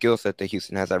skill set that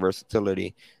Houston has, that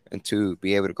versatility, and two,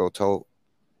 be able to go toe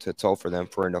for them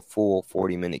for in a full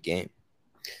 40-minute game.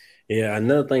 Yeah,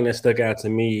 another thing that stuck out to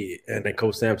me, and that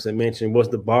Coach Sampson mentioned, was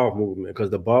the ball movement, because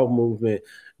the ball movement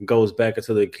goes back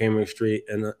into the chemistry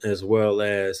and as well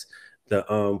as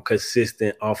the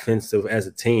consistent offensive as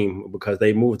a team, because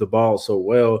they move the ball so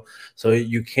well. So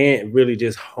you can't really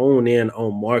just hone in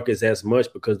on Marcus as much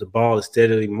because the ball is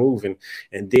steadily moving.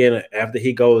 And then after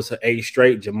he goes to 8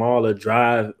 straight, Jamal will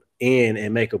drive in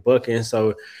and make a bucket. And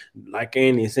so, like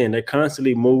Andy is saying, they're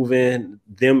constantly moving,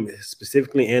 them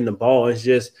specifically in the ball. It's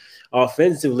just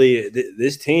offensively,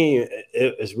 this team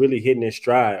is really hitting its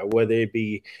stride, whether it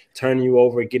be turning you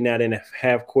over, getting out in the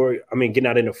getting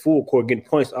out in the full court, getting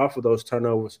points off of those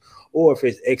turnovers, or if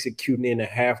it's executing in the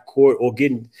half court or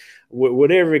getting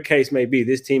whatever the case may be.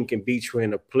 This team can beat you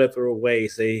in a plethora of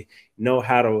ways. They know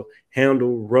how to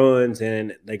handle runs,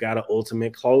 and they got an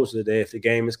ultimate closer there if the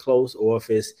game is close, or if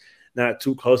it's not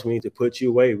too close, we need to put you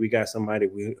away. We got somebody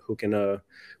who can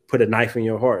put a knife in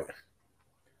your heart.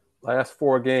 Last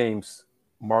 4 games,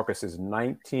 Marcus is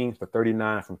 19 for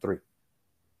 39 from 3.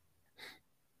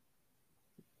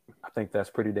 I think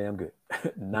that's pretty damn good.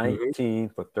 19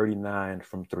 for 39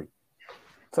 from 3.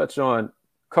 Touch on a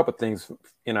couple things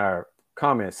in our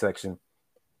comment section.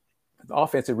 The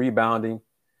offensive rebounding,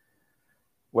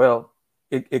 well,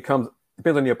 it depends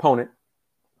on the opponent,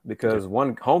 because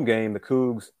one home game, the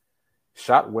Cougs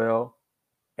shot well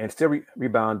and still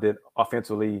rebounded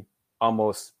offensively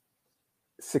almost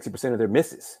 60% of their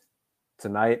misses.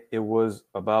 Tonight, it was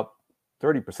about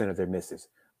 30% of their misses,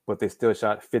 but they still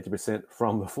shot 50%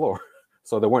 from the floor.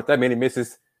 So there weren't that many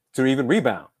misses to even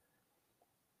rebound.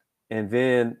 And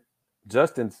then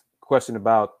Justin's question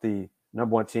about the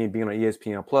number 1 team being on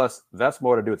ESPN Plus, that's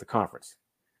more to do with the conference.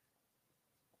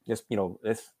 Just,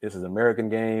 this is an American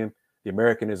game. The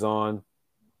American is on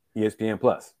ESPN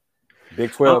Plus.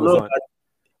 Big 12 is on.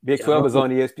 Big 12 is on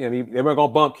ESPN. I mean, they weren't going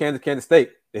to bump Kansas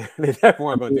State. They definitely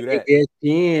weren't going to do that.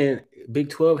 ESPN, Big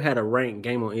 12 had a ranked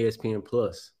game on ESPN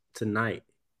Plus tonight.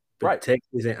 Right.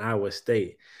 Texas and Iowa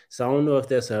State. So I don't know if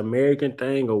that's an American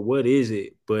thing or what is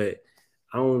it, but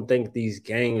I don't think these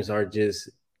games are just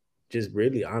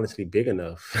really honestly big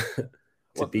enough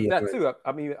to be that too.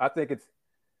 I mean, I think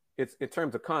it's in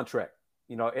terms of contract.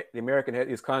 You know, the American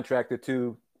is contracted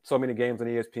to so many games on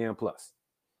ESPN Plus.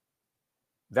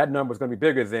 That number is going to be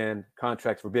bigger than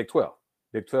contracts for Big 12.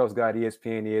 Big 12's got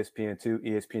ESPN, ESPN2,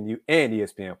 ESPNU, and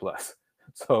ESPN Plus.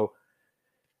 So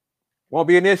won't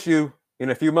be an issue in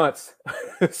a few months.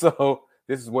 So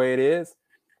this is the way it is.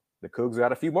 The Cougs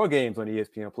got a few more games on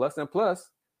ESPN Plus, and plus,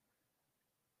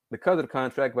 because of the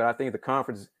contract, but I think the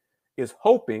conference is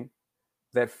hoping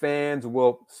that fans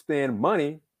will spend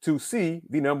money to see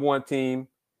the number one team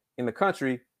in the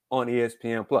country on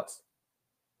ESPN Plus.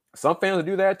 Some fans will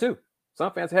do that too.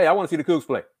 Some fans say, hey, I want to see the Cougs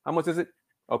play. How much is it?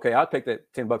 Okay, I'll take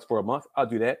that $10 for a month. I'll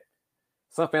do that.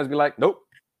 Some fans be like, nope.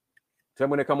 Tell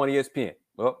me when they come on ESPN.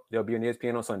 Well, they'll be on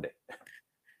ESPN on Sunday.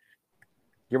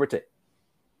 Give or take.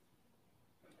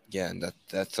 Yeah, and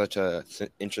that's such an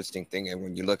interesting thing. And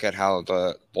when you look at how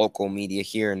the local media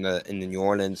here in the New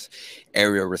Orleans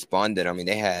area responded, I mean,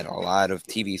 they had a lot of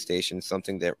TV stations,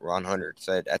 something that Ron Hunter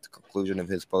said at the conclusion of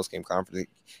his postgame conference.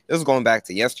 This was going back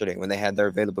to yesterday when they had their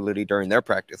availability during their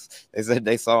practice. They said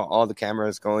they saw all the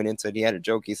cameras going into it. He had a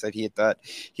joke. He said he thought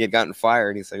he had gotten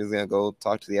fired. He said he was going to go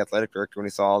talk to the athletic director when he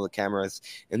saw all the cameras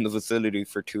in the facility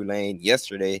for Tulane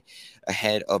yesterday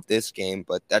ahead of this game.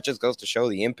 But that just goes to show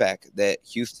the impact that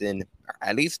Houston,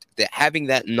 at least having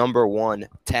that number one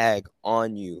tag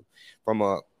on you from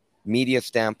a media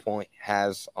standpoint,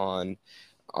 has on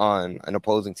an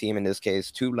opposing team, in this case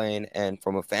Tulane, and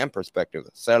from a fan perspective,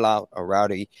 a sellout, a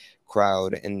rowdy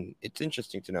crowd. And it's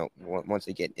interesting to note, once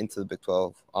they get into the Big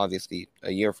 12, obviously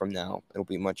a year from now it'll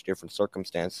be a much different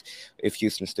circumstance if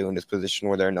Houston's still in this position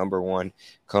where they're number one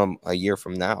come a year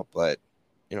from now. But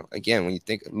you know, again, when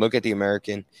you look at the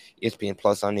American, ESPN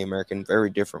Plus on the American, very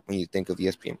different when you think of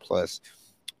ESPN Plus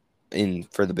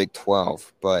for the Big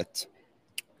 12. But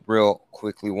real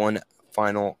quickly, one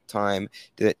final time,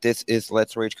 that this is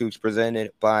Let's Rage Coogs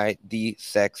presented by the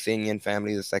Saxenian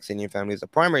family. The Saxenian family is the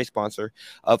primary sponsor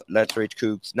of Let's Rage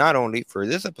Coogs, not only for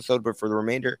this episode, but for the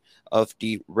remainder of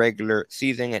the regular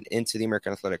season and into the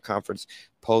American Athletic Conference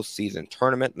postseason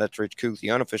tournament. Let's Rage Coogs,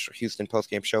 the unofficial Houston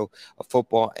postgame show of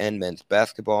football and men's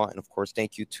basketball. And of course,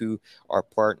 thank you to our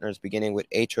partners, beginning with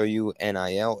HOU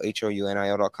NIL.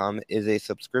 HOUNIL.com is a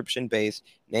subscription-based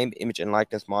name, image, and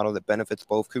likeness model that benefits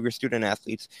both Cougar student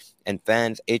athletes and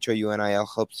fans. HOU NIL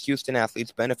helps Houston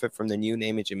athletes benefit from the new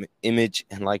name, image,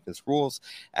 and likeness rules.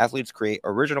 Athletes create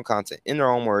original content in their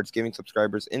own words, giving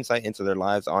subscribers insight into their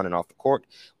lives on and off the court.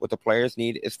 What the players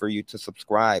need is for you to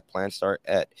subscribe. Plans start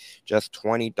at just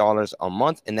 $20 a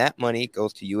month, and that money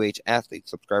goes to UH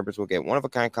athletes. Subscribers will get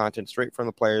one-of-a-kind content straight from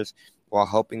the players while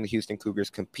helping the Houston Cougars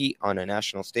compete on a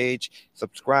national stage.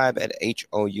 Subscribe at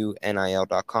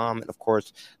HOUNIL.com. And, of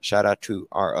course, shout out to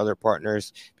our other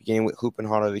partners, beginning with Hoop and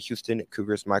Holler, the Houston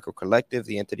Cougars Micro Collective,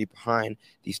 the entity behind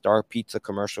the Star Pizza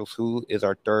commercials, who is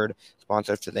our third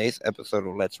sponsor of today's episode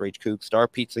of Let's Rage Coogs. Star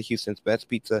Pizza, Houston's best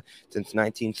pizza since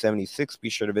 1976. Be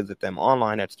sure to visit them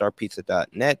online at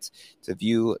starpizza.net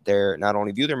to not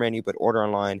only view their menu, but order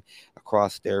online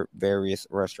across their various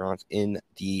restaurants in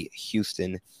the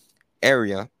Houston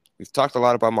area. We've talked a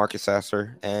lot about Marcus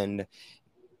Sasser, and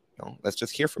let's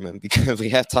just hear from him, because we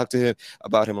have talked to him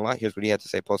about him a lot. Here's what he had to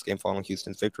say post-game following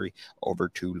Houston's victory over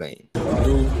Tulane. I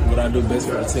do what I do best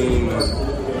for the team.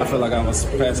 I feel like I was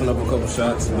passing up a couple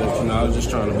shots, but I was just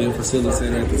trying to be a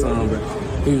facilitator at the time.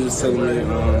 But he was just telling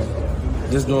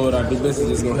me, just doing what I do best is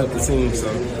just gonna help the team. So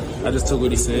I just took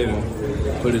what he said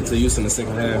and put it to use in the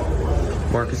second half.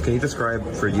 Marcus, can you describe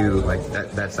for you like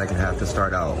that second half to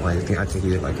start out? Like, I think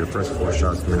you hit like your first 4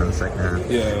 shots coming out of the second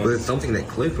half. Yeah. Was it something that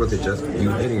clicked? Was it just you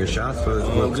hitting your shots?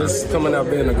 Just coming out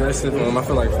being aggressive. I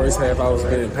feel like first half I was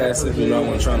being passive. I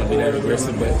wasn't trying to be that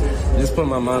aggressive, but just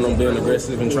putting my mind on being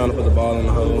aggressive and trying to put the ball in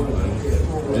the hole.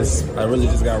 And I really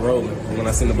just got rolling when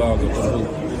I seen the ball go to the hoop.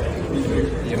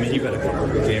 I mean, you've got a couple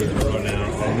of games in a row now.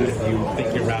 You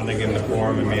think you're rounding in the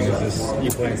form? I mean, is this you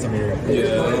playing some of your...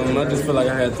 Yeah, I just feel like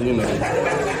I had to, get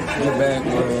back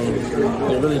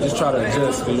and really just try to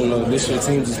adjust. Because, this year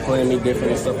teams just playing me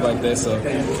different and stuff like that. So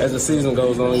as the season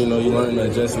goes on, you learn to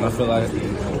adjust. And I feel like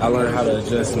I learned how to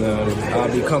adjust now.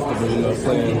 I'll be comfortable,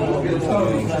 playing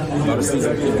while the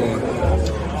season keep going.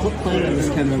 Playing in this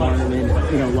kind of environment,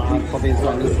 a lot of probably as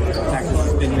long as Texas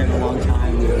has been here in a long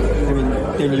time. I mean,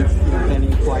 then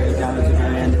you quiet down at the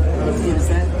very end. Is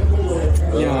that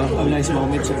a nice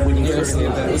moment when you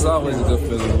it's always a good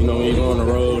feeling, when you go on the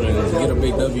road and get a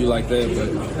big W like that.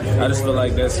 But I just feel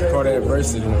like that's part of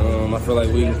adversity. I feel like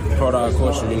we part of our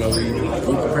culture.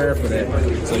 We prepare for that.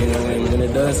 So when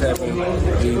it does happen,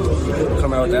 we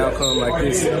come out with the outcome like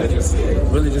this.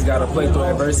 Just got to play through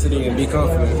adversity and be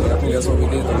confident. And I think that's what we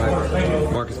did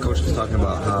tonight. Marcus, coach was talking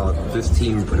about how this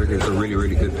team in particular is a really,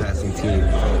 really good passing team.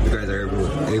 You guys are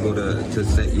able to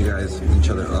set each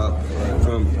other up.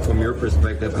 From your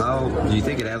perspective, how do you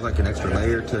think it adds like an extra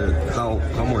layer to how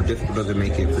more difficult does it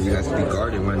make it for you guys to be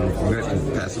guarded when you guys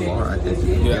can pass the ball? I think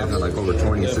you guys have like over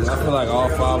 20 assists. I feel like all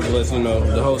five of us,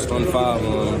 the host on five,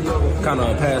 kind of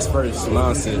a pass first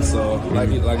mindset. So like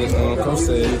Coach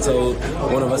said, he told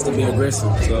one of us to be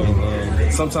aggressive. So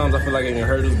sometimes I feel like it can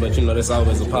hurt us, but that's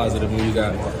always a positive when you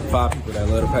got five people that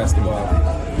let her pass the ball.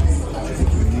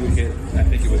 You hit, I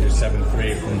think it was your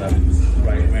 7th from the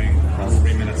right wing,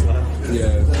 3 minutes left.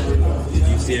 Yeah. Did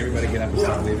you see everybody get up and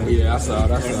start leaving? Yeah, I saw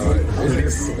it.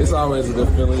 It's always a good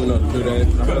feeling, to do that.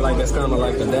 I feel like that's kind of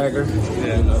like the dagger.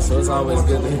 Yeah. So it's always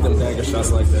good to hit them dagger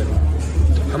shots like that.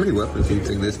 How many weapons do you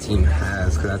think this team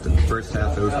has? Because at the first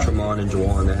half, it was Tremont and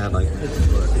Juwan. They had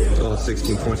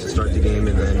 16 points to start the game,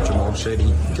 and then Jamal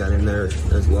Shetty got in there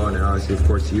as well. And then obviously, of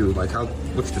course, you.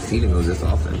 What's the ceiling of this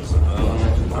offense?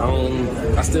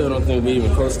 I still don't think we're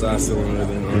even close to our ceiling.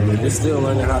 We're still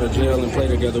learning how to gel and play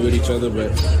together with each other,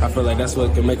 but I feel like that's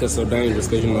what can make us so dangerous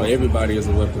because, everybody is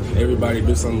a weapon. Everybody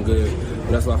do something good.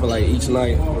 And that's why I feel like each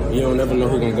night, you don't never know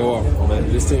who's going to go off.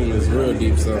 But this team is real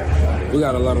deep, so we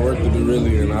got a lot of work to do,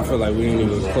 really, and I feel like we ain't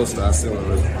even close to our ceiling,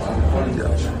 really.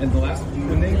 And the last,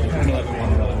 when they had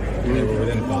 11-1 run, they were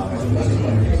within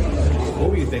 5. What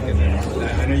were you thinking there?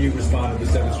 I know you responded with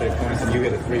 7 straight points, and you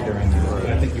hit a 3 during that. But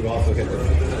I think you also hit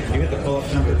the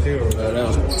pull-up number 2. Or that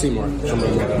was teamwork.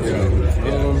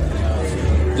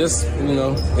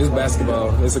 It's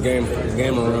basketball. It's a game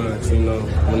of runs.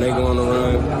 When they go on the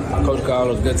run, Coach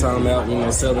called a good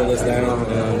timeout. Settle us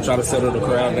down, try to settle the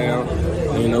crowd down.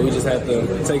 We just have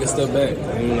to take a step back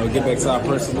and, get back to our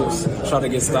principles, try to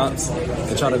get stops,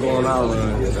 and try to go on our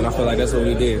run. And I feel like that's what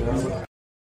we did.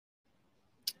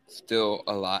 Still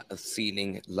a lot of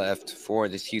ceiling left for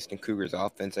this Houston Cougars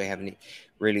offense. They haven't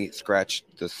really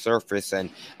scratched the surface. And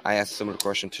I asked a similar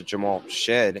question to Jamal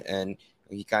Shed, and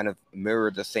he kind of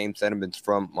mirrored the same sentiments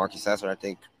from Marky Sasser. I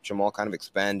think Jamal kind of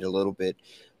expanded a little bit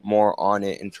more on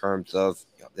it in terms of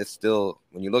it's still,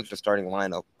 when you look at the starting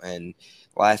lineup and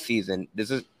last season,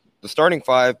 this is the starting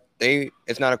five.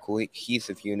 It's not a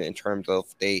cohesive unit in terms of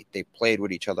they played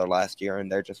with each other last year,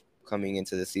 and they're just coming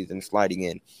into the season sliding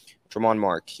in. Tremont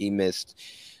Mark, he missed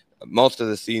most of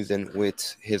the season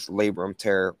with his labrum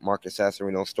tear. Marcus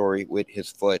Sasserino's story with his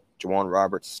foot. Juwan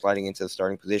Roberts sliding into the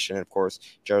starting position. And, of course,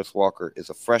 Jarvis Walker is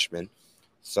a freshman.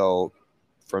 So,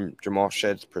 from Jamal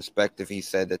Shed's perspective, he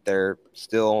said that they're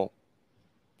still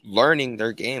learning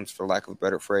their games, for lack of a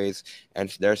better phrase, and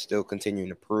they're still continuing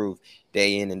to prove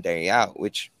day in and day out,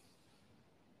 which,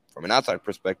 from an outside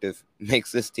perspective,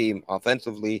 makes this team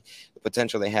offensively, the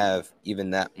potential they have, even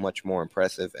that much more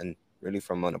impressive, and really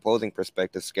from an opposing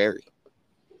perspective, scary.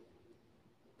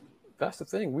 That's the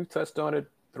thing. We've touched on it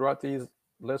throughout these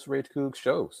Let's Rage Coogs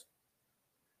shows.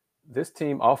 This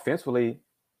team offensively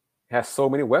has so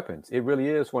many weapons. It really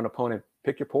is for an opponent,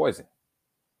 pick your poison.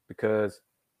 Because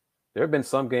there have been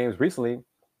some games recently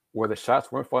where the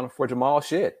shots weren't falling for Jamal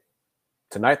Shed.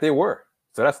 Tonight they were.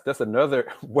 So that's another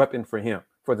weapon for him,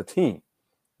 for the team.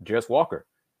 Jarvis Walker,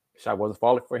 shot wasn't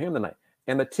falling for him tonight.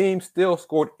 And the team still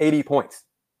scored 80 points.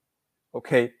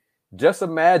 Okay, just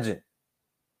imagine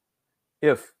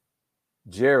if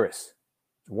Jarvis,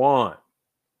 Juwan,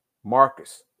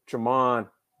 Marcus, Tremont,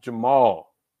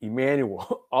 Jamal,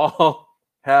 Emmanuel all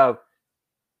have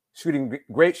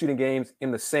great shooting games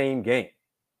in the same game.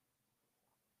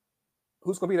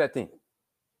 Who's going to be that team?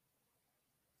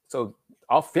 So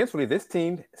offensively, this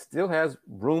team still has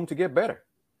room to get better.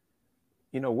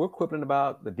 We're quibbling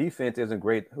about the defense isn't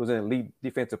great, who's an elite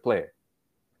defensive player.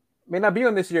 May not be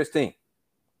on this year's team,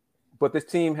 but this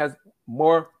team has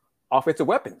more offensive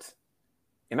weapons.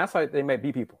 And that's how they might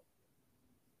be people.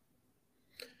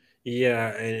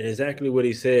 Yeah, and exactly what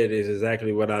he said is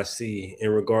exactly what I see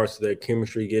in regards to their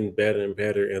chemistry getting better and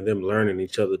better and them learning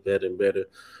each other better and better,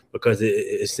 because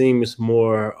it seems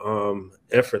more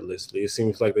effortlessly. It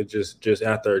seems like they're just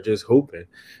out there just hooping,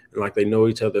 and like they know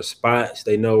each other's spots,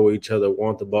 they know where each other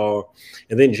want the ball.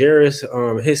 And then Jarvis,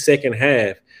 his second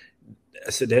half,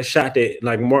 so that shot that,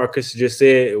 like Marcus just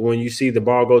said, when you see the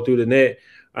ball go through the net,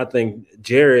 I think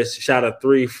Jarris shot a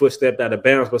 3-foot step out of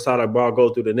bounds, but saw the ball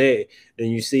go through the net. Then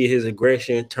you see his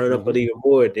aggression turn up a little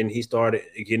more. Then he started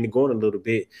getting it going a little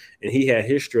bit, and he had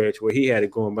his stretch where he had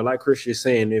it going. But like Christian is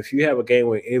saying, if you have a game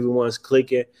where everyone's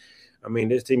clicking, I mean,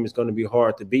 this team is going to be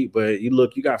hard to beat. But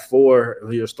you got 4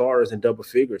 of your starters in double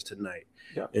figures tonight.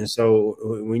 Yeah. And so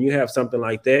when you have something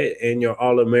like that and your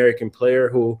All-American player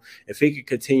who, if he could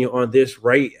continue on this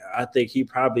rate, I think he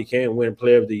probably can win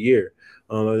Player of the Year.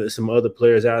 There's some other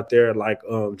players out there like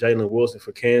Jalen Wilson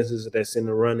for Kansas that's in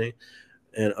the running,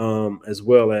 and as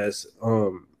well as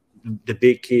the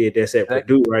big kid that's at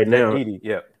Purdue right now. Edie,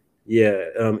 yeah. Yeah,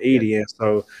 Edie. Yeah. And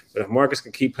so, but if Marcus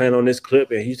can keep playing on this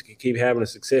clip and he can keep having the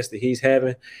success that he's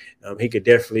having, he could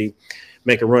definitely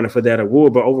make a run for that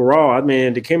award. But overall, I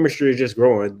mean, the chemistry is just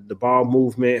growing. The ball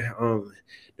movement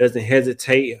doesn't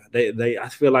hesitate. I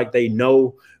feel like they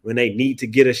know when they need to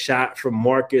get a shot from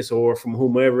Marcus or from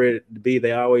whomever it be.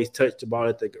 They always touch the ball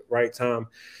at the right time.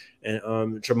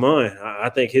 And Tremont, I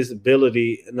think his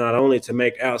ability not only to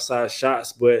make outside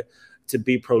shots, but to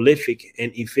be prolific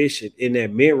and efficient in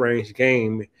that mid-range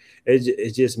game,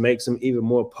 it just makes him even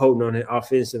more potent on the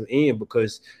offensive end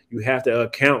because you have to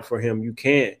account for him. You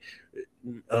can't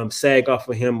sag off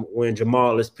of him when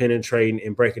Jamal is penetrating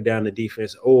and breaking down the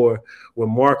defense, or when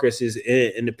Marcus is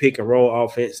in the pick and roll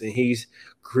offense and he's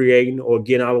creating or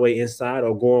getting all the way inside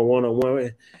or going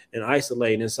one-on-one and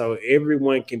isolating. And so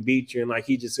everyone can beat you. And like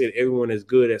he just said, everyone is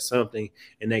good at something,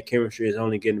 and that chemistry is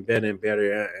only getting better and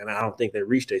better. And I don't think they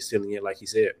reached their ceiling yet, like he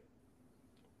said.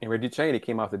 And Reggie Cheney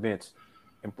came off the bench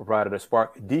and provided a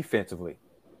spark defensively.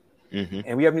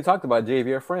 And we haven't even talked about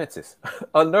Javier Francis,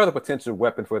 another potential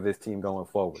weapon for this team going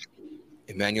forward.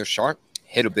 Emmanuel Sharp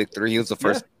hit a big 3. He was the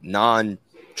first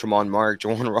non-Tremont Mark,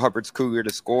 Juwan Roberts Cougar to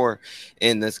score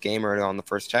in this game early on the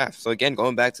first half. So, again,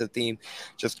 going back to the theme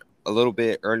just a little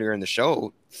bit earlier in the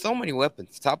show, so many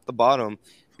weapons, top to bottom.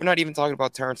 We're not even talking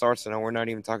about Terrence Arsenault. We're not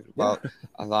even talking about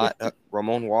a lot.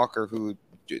 Ramon Walker, who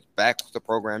back with the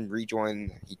program, rejoined.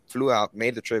 He flew out,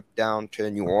 made the trip down to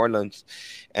New Orleans,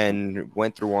 and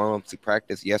went through warm-ups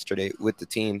practice yesterday with the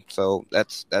team. So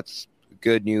that's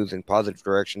good news in positive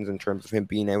directions in terms of him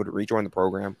being able to rejoin the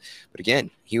program. But again,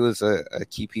 he was a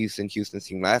key piece in Houston's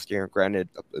team last year. Granted,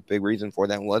 a big reason for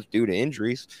that was due to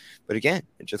injuries. But again,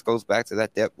 it just goes back to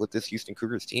that depth with this Houston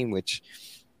Cougars team, which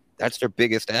that's their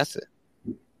biggest asset.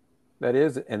 That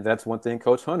is, and that's one thing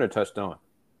Coach Hunter touched on.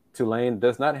 Tulane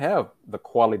does not have the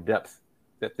quality depth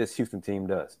that this Houston team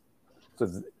does. So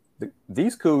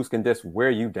these Cougs can just wear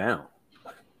you down.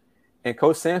 And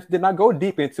Coach Sampson did not go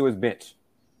deep into his bench.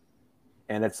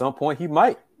 And at some point, he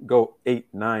might go 8,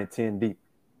 9, 10 deep.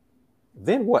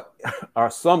 Then what are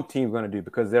some teams going to do?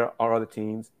 Because there are other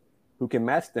teams who can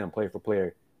match them player for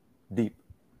player deep.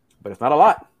 But it's not a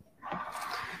lot.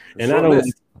 And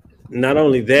not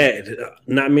only that,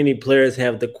 not many players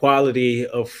have the quality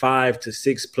of 5 to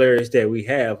 6 players that we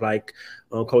have. Like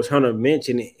Coach Hunter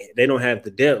mentioned, they don't have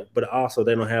the depth, but also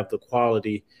they don't have the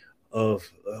quality of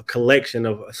a collection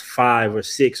of 5 or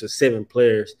 6 or 7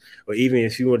 players, or even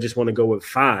if you just want to go with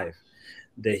 5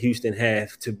 that Houston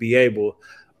have to be able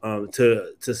to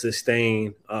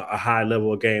sustain a high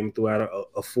level of game throughout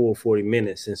a full 40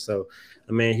 minutes. And so,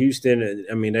 I mean, Houston,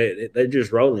 I mean, they're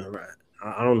just rolling, right?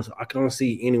 I don't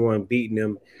see anyone beating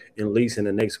them at least in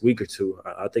the next week or two.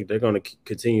 I think they're going to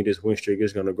continue this win streak.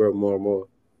 It's going to grow more and more.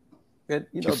 And,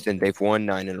 Houston, they've won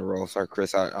 9 in a row. Sorry,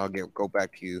 Chris, I'll go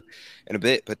back to you in a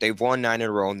bit, but they've won 9 in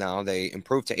a row now. They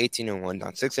improved to 18-1,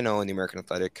 down 6-0 in the American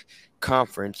Athletic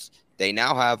Conference. They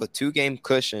now have a 2-game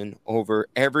cushion over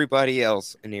everybody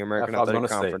else in the American Athletic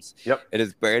Conference. Yep. It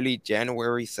is barely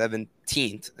January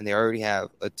 17th, and they already have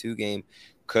a 2-game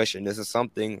cushion. This is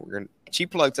something we're going to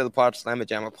cheap plug to the Pod Slamma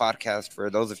Jamma podcast. For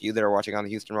those of you that are watching on the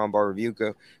Houston Round Ball Review,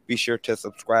 go be sure to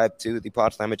subscribe to the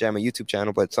Pod Slamma Jamma YouTube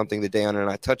channel. But something that Dayon and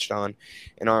I touched on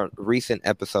in our recent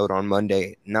episode on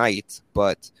Monday night.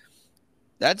 But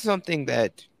that's something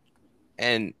that,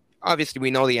 and obviously we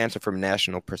know the answer from a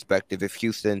national perspective. If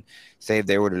Houston, say if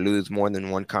they were to lose more than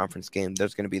one conference game,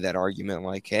 there's going to be that argument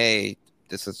like, hey,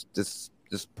 this is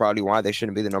probably why they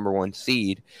shouldn't be the number 1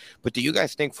 seed. But do you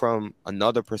guys think from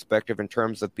another perspective in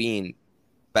terms of being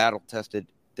battle tested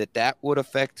that would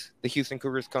affect the Houston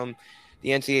Cougars come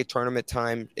the NCAA tournament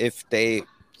time if they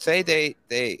say they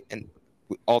and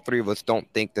all three of us don't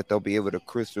think that they'll be able to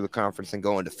cruise through the conference and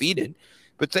go undefeated,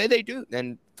 but say they do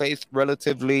and face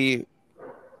relatively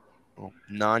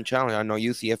non-challenge. I know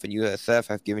UCF and USF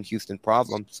have given Houston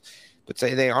problems, but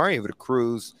say they are able to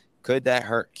cruise. Could that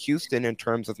hurt Houston in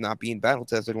terms of not being battle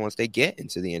tested once they get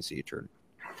into the NCAA tournament?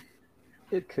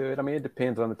 It could. I mean, it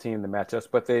depends on the team, the matchups,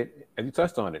 but as you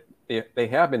touched on it, they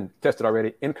have been tested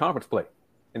already in conference play.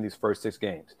 in these first 6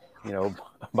 games,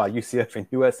 by UCF and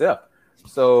USF.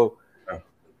 So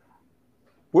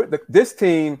this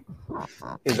team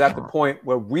is at the point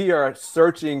where we are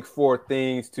searching for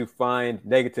things to find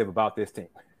negative about this team.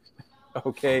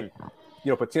 Okay.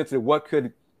 Potentially what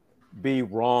could be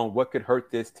wrong, what could hurt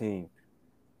this team.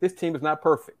 This team is not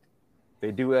perfect.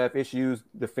 They do have issues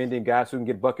defending guys who can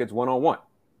get buckets one-on-one.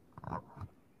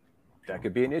 That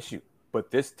could be an issue. But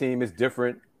this team is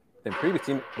different than previous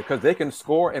teams because they can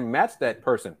score and match that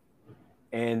person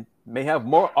and may have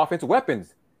more offensive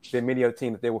weapons than many other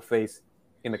teams that they will face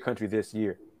in the country this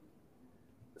year.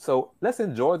 So let's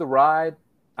enjoy the ride.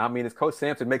 I mean, as Coach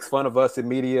Sampson makes fun of us in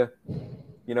media,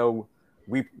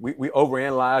 we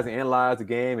overanalyze and analyze the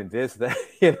game and this, that,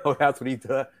 that's what he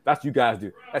does. That's what you guys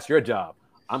do. That's your job.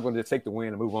 I'm going to just take the win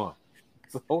and move on.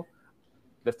 So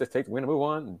let's just take the win and move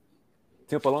on and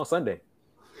Temple on Sunday.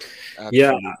 Absolutely.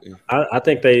 Yeah, I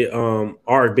think they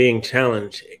are being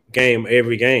challenged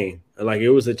every game. Like it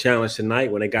was a challenge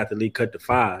tonight when they got the lead cut to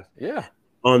 5. Yeah.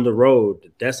 On the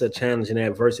road, that's a challenge and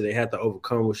adversity they have to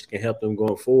overcome, which can help them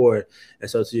going forward. And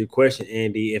so to your question,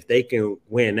 Andy, if they can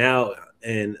win out,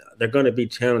 and they're going to be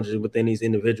challenges within these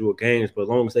individual games, but as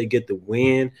long as they get the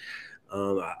win,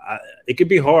 it could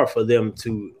be hard for them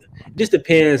to – it just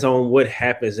depends on what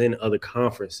happens in other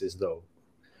conferences, though.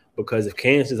 Because if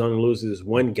Kansas only loses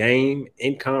 1 game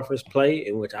in conference play,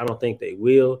 in which I don't think they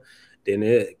will, then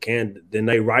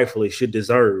they rightfully should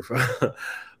deserve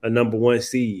a number 1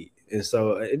 seed. And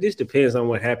so it just depends on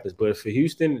what happens. But for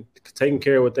Houston, taking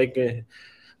care of what they can –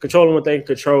 controlling what they can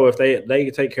control, if they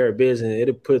can take care of business,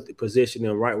 it'll position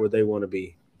them right where they want to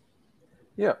be.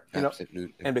 Yeah,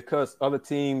 absolutely. And because other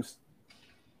teams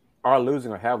are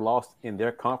losing or have lost in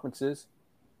their conferences,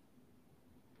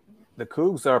 the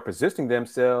Cougs are positioning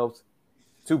themselves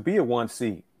to be a 1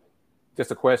 seed. Just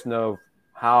a question of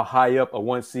how high up a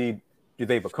 1 seed do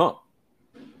they become.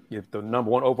 If the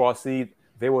number 1 overall seed,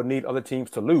 they will need other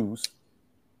teams to lose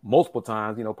multiple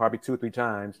times, probably 2 or 3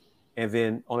 times, and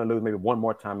then only lose maybe 1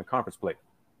 more time in conference play.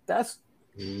 That's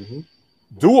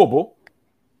doable.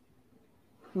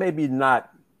 Maybe not,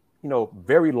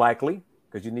 very likely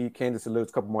because you need Kansas to lose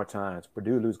a couple more times,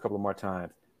 Purdue lose a couple more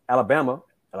times. Alabama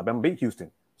beat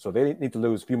Houston, so they need to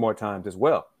lose a few more times as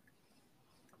well.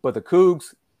 But the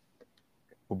Cougs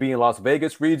will be in Las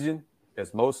Vegas region,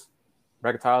 as most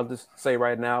bracketologists say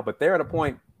right now, but they're at a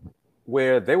point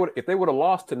where if they would have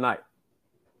lost tonight,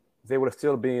 they would have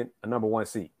still been a number 1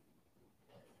 seed.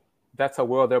 That's how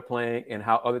well they're playing and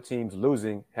how other teams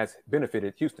losing has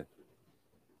benefited Houston.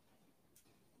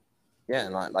 Yeah,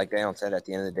 and like Daniel said, at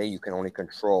the end of the day, you can only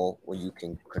control what you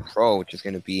can control, which is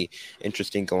going to be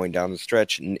interesting going down the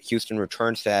stretch. And Houston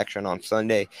returns to action on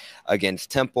Sunday against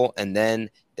Temple, and then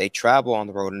they travel on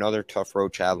the road, another tough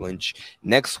road challenge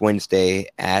next Wednesday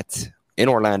in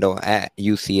Orlando at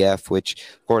UCF, which,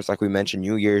 of course, like we mentioned,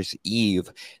 New Year's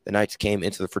Eve, the Knights came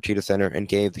into the Fertitta Center and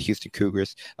gave the Houston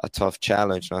Cougars a tough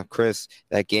challenge. Now, Chris,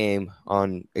 that game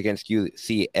against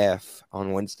UCF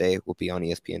on Wednesday will be on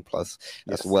ESPN Plus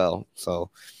as well.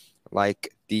 So,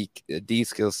 like D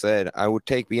Skill said, I wouldn't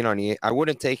take being on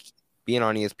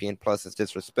ESPN Plus as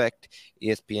disrespect.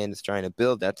 ESPN is trying to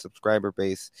build that subscriber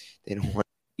base. They don't want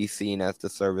be seen as the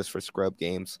service for scrub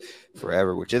games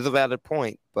forever, which is a valid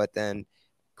point. But then,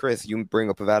 Chris, you bring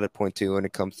up a valid point too when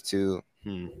it comes to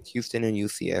Houston and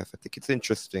UCF. I think it's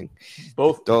interesting.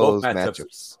 Both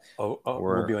matchups will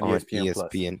be on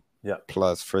ESPN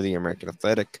Plus for the American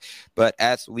Athletic. But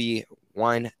as we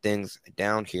wind things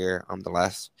down here, I'm the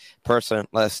last person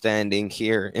left standing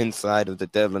here inside of the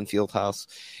Devlin Fieldhouse.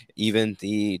 Even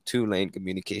the Tulane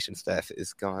communication staff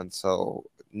is gone. So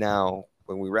now,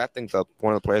 when we wrap things up,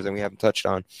 one of the players that we haven't touched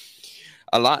on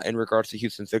a lot in regards to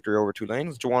Houston's victory over Tulane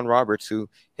was Juwan Roberts,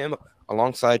 him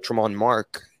alongside Tremont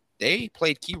Mark, they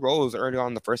played key roles early on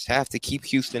in the first half to keep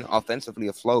Houston offensively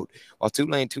afloat. While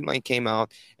Tulane came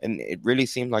out, and it really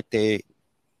seemed like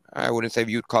I wouldn't say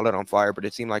you'd call it on fire, but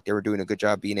it seemed like they were doing a good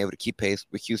job being able to keep pace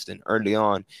with Houston early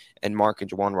on. And Mark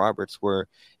and Juwan Roberts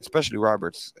especially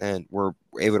Roberts, and were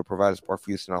able to provide support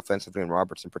for Houston offensively. And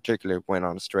Roberts in particular went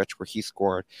on a stretch where he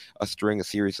scored a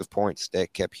series of points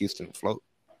that kept Houston afloat.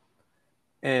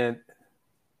 And,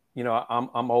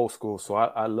 I'm old school, so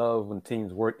I love when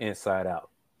teams work inside out.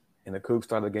 And the Cougs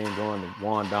started the game going to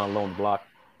Juwan down low on the block,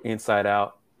 inside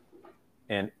out.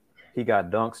 And he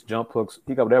got dunks, jump hooks.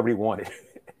 He got whatever he wanted.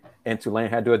 And Tulane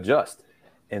had to adjust.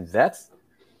 And that's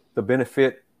the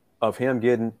benefit of him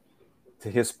getting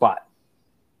to his spot.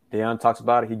 Deion talks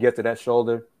about it. He gets to that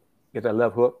shoulder, get that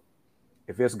left hook.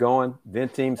 If it's going, then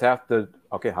teams have to,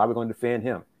 okay, how are we going to defend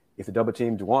him? If the double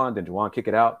team Juwan, then Juwan kick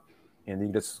it out. and you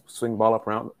can just swing the ball up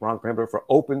around the perimeter for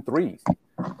open threes.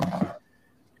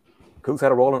 Cougs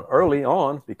had a rolling early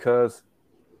on because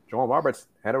Jawan Roberts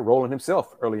had a rolling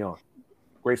himself early on.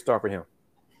 Great start for him.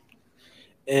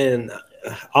 And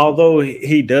although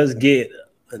he does get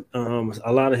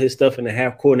a lot of his stuff in the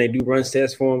half court and they do run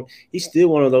sets for him, he's still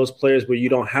one of those players where you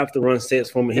don't have to run sets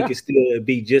for him and he can still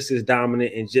be just as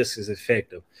dominant and just as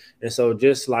effective. And so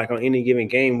just like on any given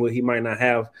game where he might not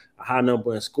have a high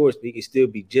number in scores, but he can still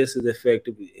be just as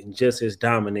effective and just as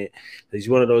dominant. He's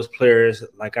one of those players,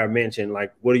 like I mentioned,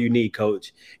 like, what do you need,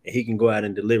 coach? And he can go out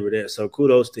and deliver that. So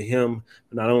kudos to him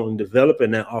for not only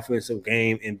developing that offensive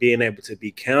game and being able to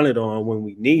be counted on when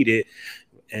we need it,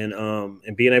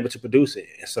 and being able to produce it.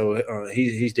 So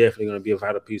he's definitely going to be a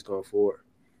vital piece going forward.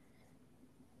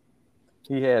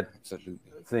 He had, I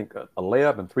think, a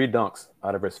layup and 3 dunks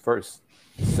out of his first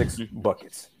 6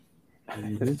 buckets.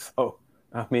 So,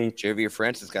 I mean, Javier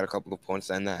Francis got a couple of points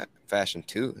in that fashion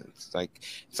too. It's like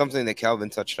something that Calvin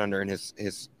touched under in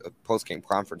his post-game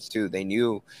conference too. They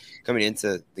knew coming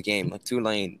into the game, like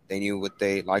Tulane, they knew what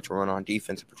they like to run on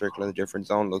defense, in particular the different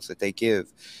zone looks that they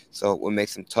give. So what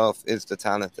makes them tough is the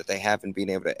talent that they have in being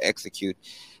able to execute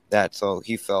that. So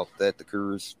he felt that the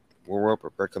Cougars were well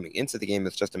prepared coming into the game.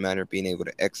 It's just a matter of being able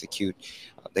to execute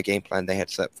the game plan they had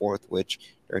set forth, which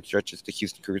during stretches the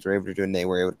Houston Cougars were able to do, and they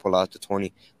were able to pull out the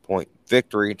 20-point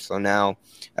victory. So now,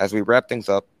 as we wrap things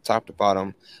up, top to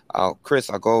bottom, Chris,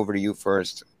 I'll go over to you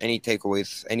first. Any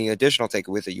takeaways, any additional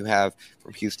takeaways that you have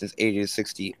from Houston's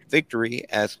 80-60 victory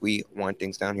as we wind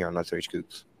things down here on Let's Rage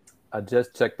Coogs? I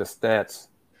just checked the stats.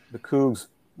 The Cougs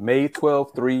made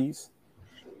 12 threes,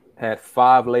 had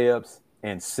 5 layups,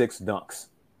 and 6 dunks.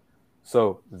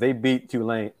 So they beat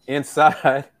Tulane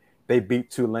inside. They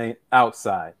beat Tulane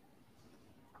outside.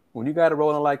 When you got it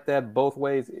rolling like that both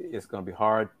ways, it's going to be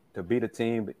hard to beat a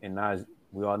team. And now, as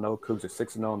we all know, Cougs are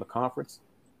 6-0 in the conference.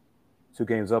 2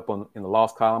 games up in the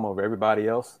loss column over everybody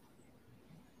else.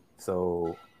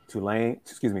 So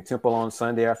Temple on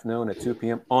Sunday afternoon at 2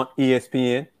 p.m. on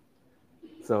ESPN.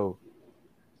 So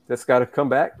just got to come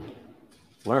back,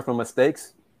 learn from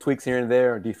mistakes, tweaks here and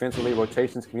there, defensively,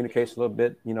 rotations, communication a little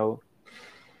bit. You know,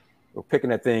 we're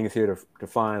picking at things here to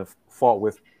find fault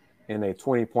with in a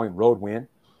 20-point road win.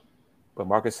 But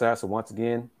Marcus Sasser once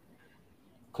again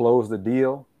closed the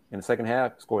deal in the second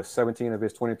half, scored 17 of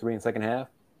his 23 in the second half.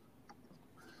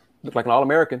 Looked like an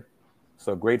All-American.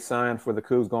 So great sign for the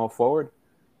Cougs going forward.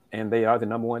 And they are the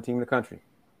number 1 team in the country,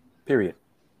 period.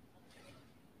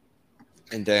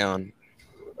 And Dayon.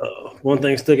 One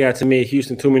thing stuck out to me,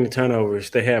 Houston, too many turnovers.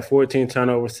 They had 14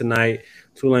 turnovers tonight.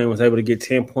 Tulane was able to get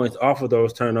 10 points off of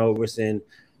those turnovers, and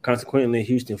consequently,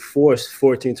 Houston forced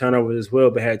 14 turnovers as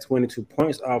well, but had 22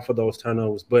 points off of those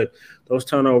turnovers. But those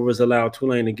turnovers allowed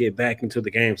Tulane to get back into the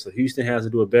game. So Houston has to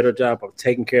do a better job of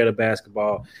taking care of the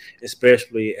basketball,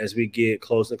 especially as we get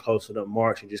closer and closer to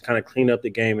March, and just kind of clean up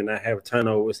the game and not have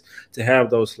turnovers, to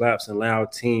have those slaps and allow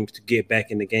teams to get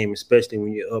back in the game, especially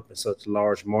when you're up in such a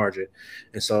large margin.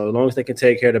 And so as long as they can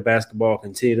take care of the basketball,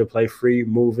 continue to play free,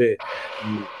 move it,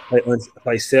 play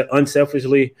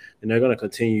unselfishly, and they're going to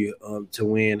continue to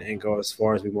win and go as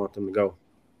far as we want them to go.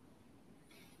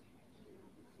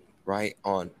 Right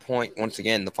on point. Once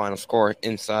again, the final score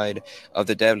inside of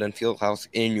the Devlin Fieldhouse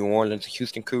in New Orleans.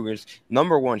 Houston Cougars,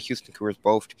 number 1 Houston Cougars,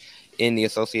 both in the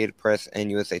Associated Press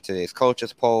and USA Today's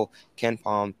coaches poll, Ken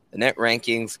Palm, the net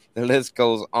rankings. The list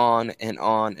goes on and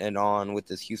on and on with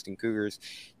this Houston Cougars.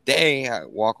 They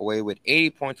walk away with 80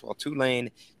 points, while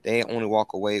Tulane, they only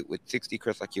walk away with 60.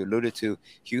 Chris, like you alluded to,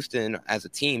 Houston as a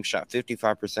team shot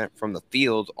 55% from the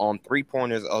field on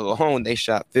 3-pointers alone. They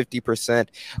shot 50%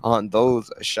 on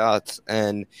those shots.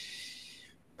 And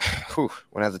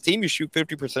when as a team you shoot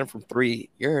 50% from 3,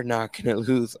 you're not going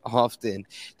to lose often.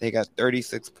 They got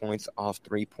 36 points off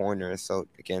 3-pointers. So,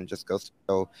 again, just goes to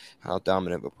show how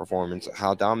dominant of a performance,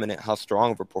 how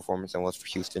strong of a performance that was for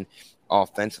Houston.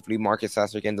 Offensively, Marcus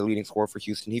Sasser, again, the leading scorer for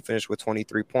Houston. He finished with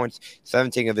 23 points.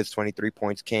 17 of his 23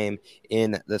 points came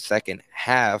in the second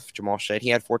half. Jamal Shedd, he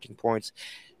had 14 points,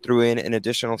 threw in an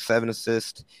additional 7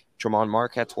 assists. Tremont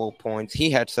Mark had 12 points.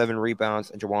 He had 7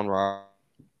 rebounds, and Jawan Roberts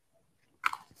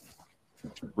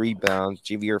rebounds.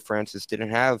 Javier Francis didn't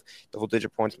have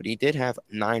double-digit points, but he did have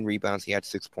 9 rebounds. He had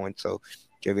 6 points, so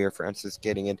Javier Francis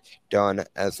getting it done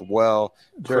as well.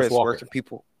 Chris, where can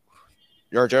people...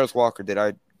 Jarris Walker,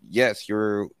 Yes,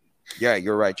 you're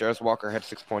right. Jarris Walker had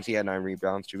 6 points. He had 9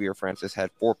 rebounds. Javier Francis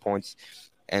had 4 points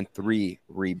and 3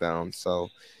 rebounds. So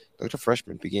look at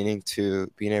freshman being able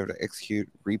to execute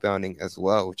rebounding as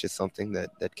well, which is something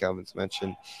that Calvin's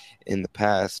mentioned in the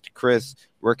past. Chris,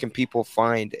 where can people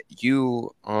find you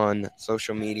on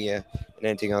social media and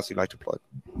anything else you'd like to plug?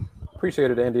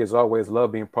 Appreciate it, Andy. As always,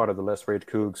 love being part of the Let's Rage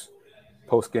Coogs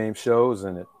post-game shows,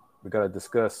 and we got to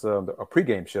discuss a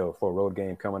pregame show for a road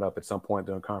game coming up at some point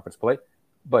during conference play.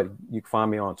 But you can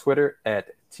find me on Twitter at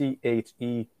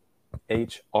THEHR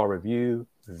Review,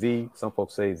 some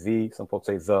folks say some folks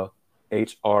say the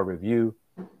HR Review,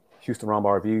 Houston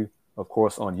Roundball Review, of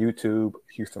course, on YouTube,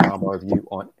 Houston Roundball Review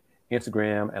on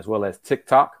Instagram, as well as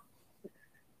TikTok.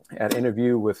 Had an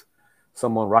interview with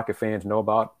someone Rocket fans know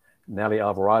about, Natalie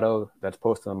Alvarado, that's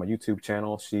posted on my YouTube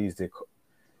channel. She's the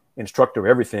instructor of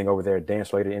everything over there,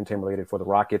 dance-related, entertainment-related for the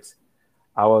Rockets.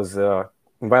 I was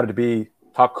invited to be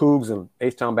talk Cougs and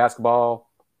H-Town basketball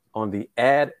on the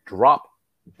Ad Drop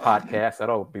podcast.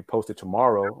 That'll be posted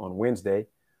tomorrow on Wednesday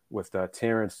with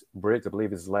Terrence Briggs, I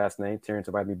believe is his last name. Terrence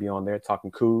invited me to be on there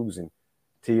talking Cougs and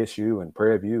TSU and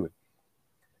Prairie View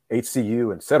and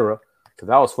HCU, etc. So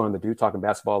that was fun to do. Talking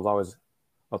basketball is always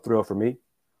a thrill for me.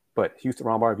 But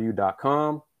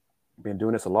HoustonRoundBallReview.com. Been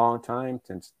doing this a long time,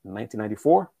 since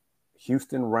 1994.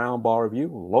 Houston Roundball Review,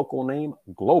 local name,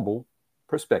 global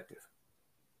perspective.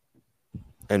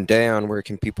 And Dan, where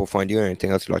can people find you?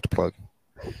 Anything else you'd like to plug?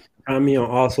 Find me on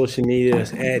all social media.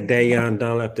 It's at Dayon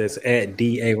Dunlap. That's at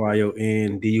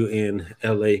DAYON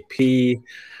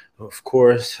Of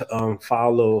course,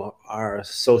 follow our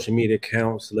social media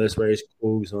accounts, Let's Rage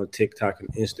Coogs on TikTok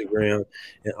and Instagram,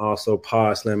 and also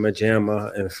Pod Slamma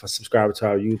Jamma, and subscribe to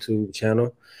our YouTube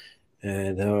channel.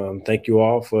 And thank you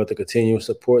all for the continual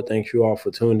support. Thank you all for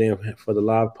tuning in for the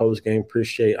live post game.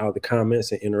 Appreciate all the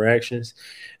comments and interactions.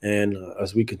 And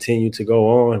as we continue to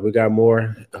go on, we got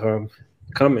more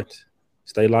comments.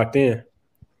 Stay locked in.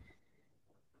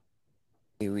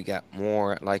 We got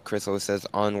more, like Chris always says,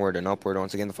 onward and upward.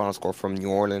 Once again, the final score from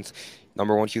New Orleans.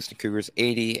 Number 1, Houston Cougars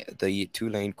 80, the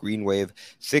Tulane Green Wave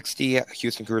 60.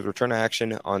 Houston Cougars return to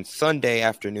action on Sunday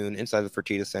afternoon inside the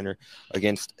Fertitta Center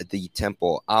against the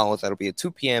Temple Owls. That'll be a 2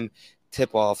 p.m.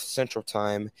 tip-off Central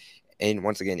Time, and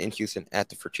once again in Houston at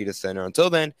the Fertitta Center.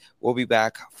 Until then, we'll be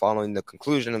back following the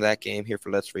conclusion of that game here for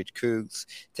Let's Rage Cougs.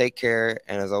 Take care,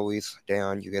 and as always,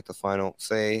 Dayon, you get the final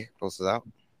say. Close it out.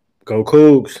 Go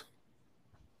Cougs.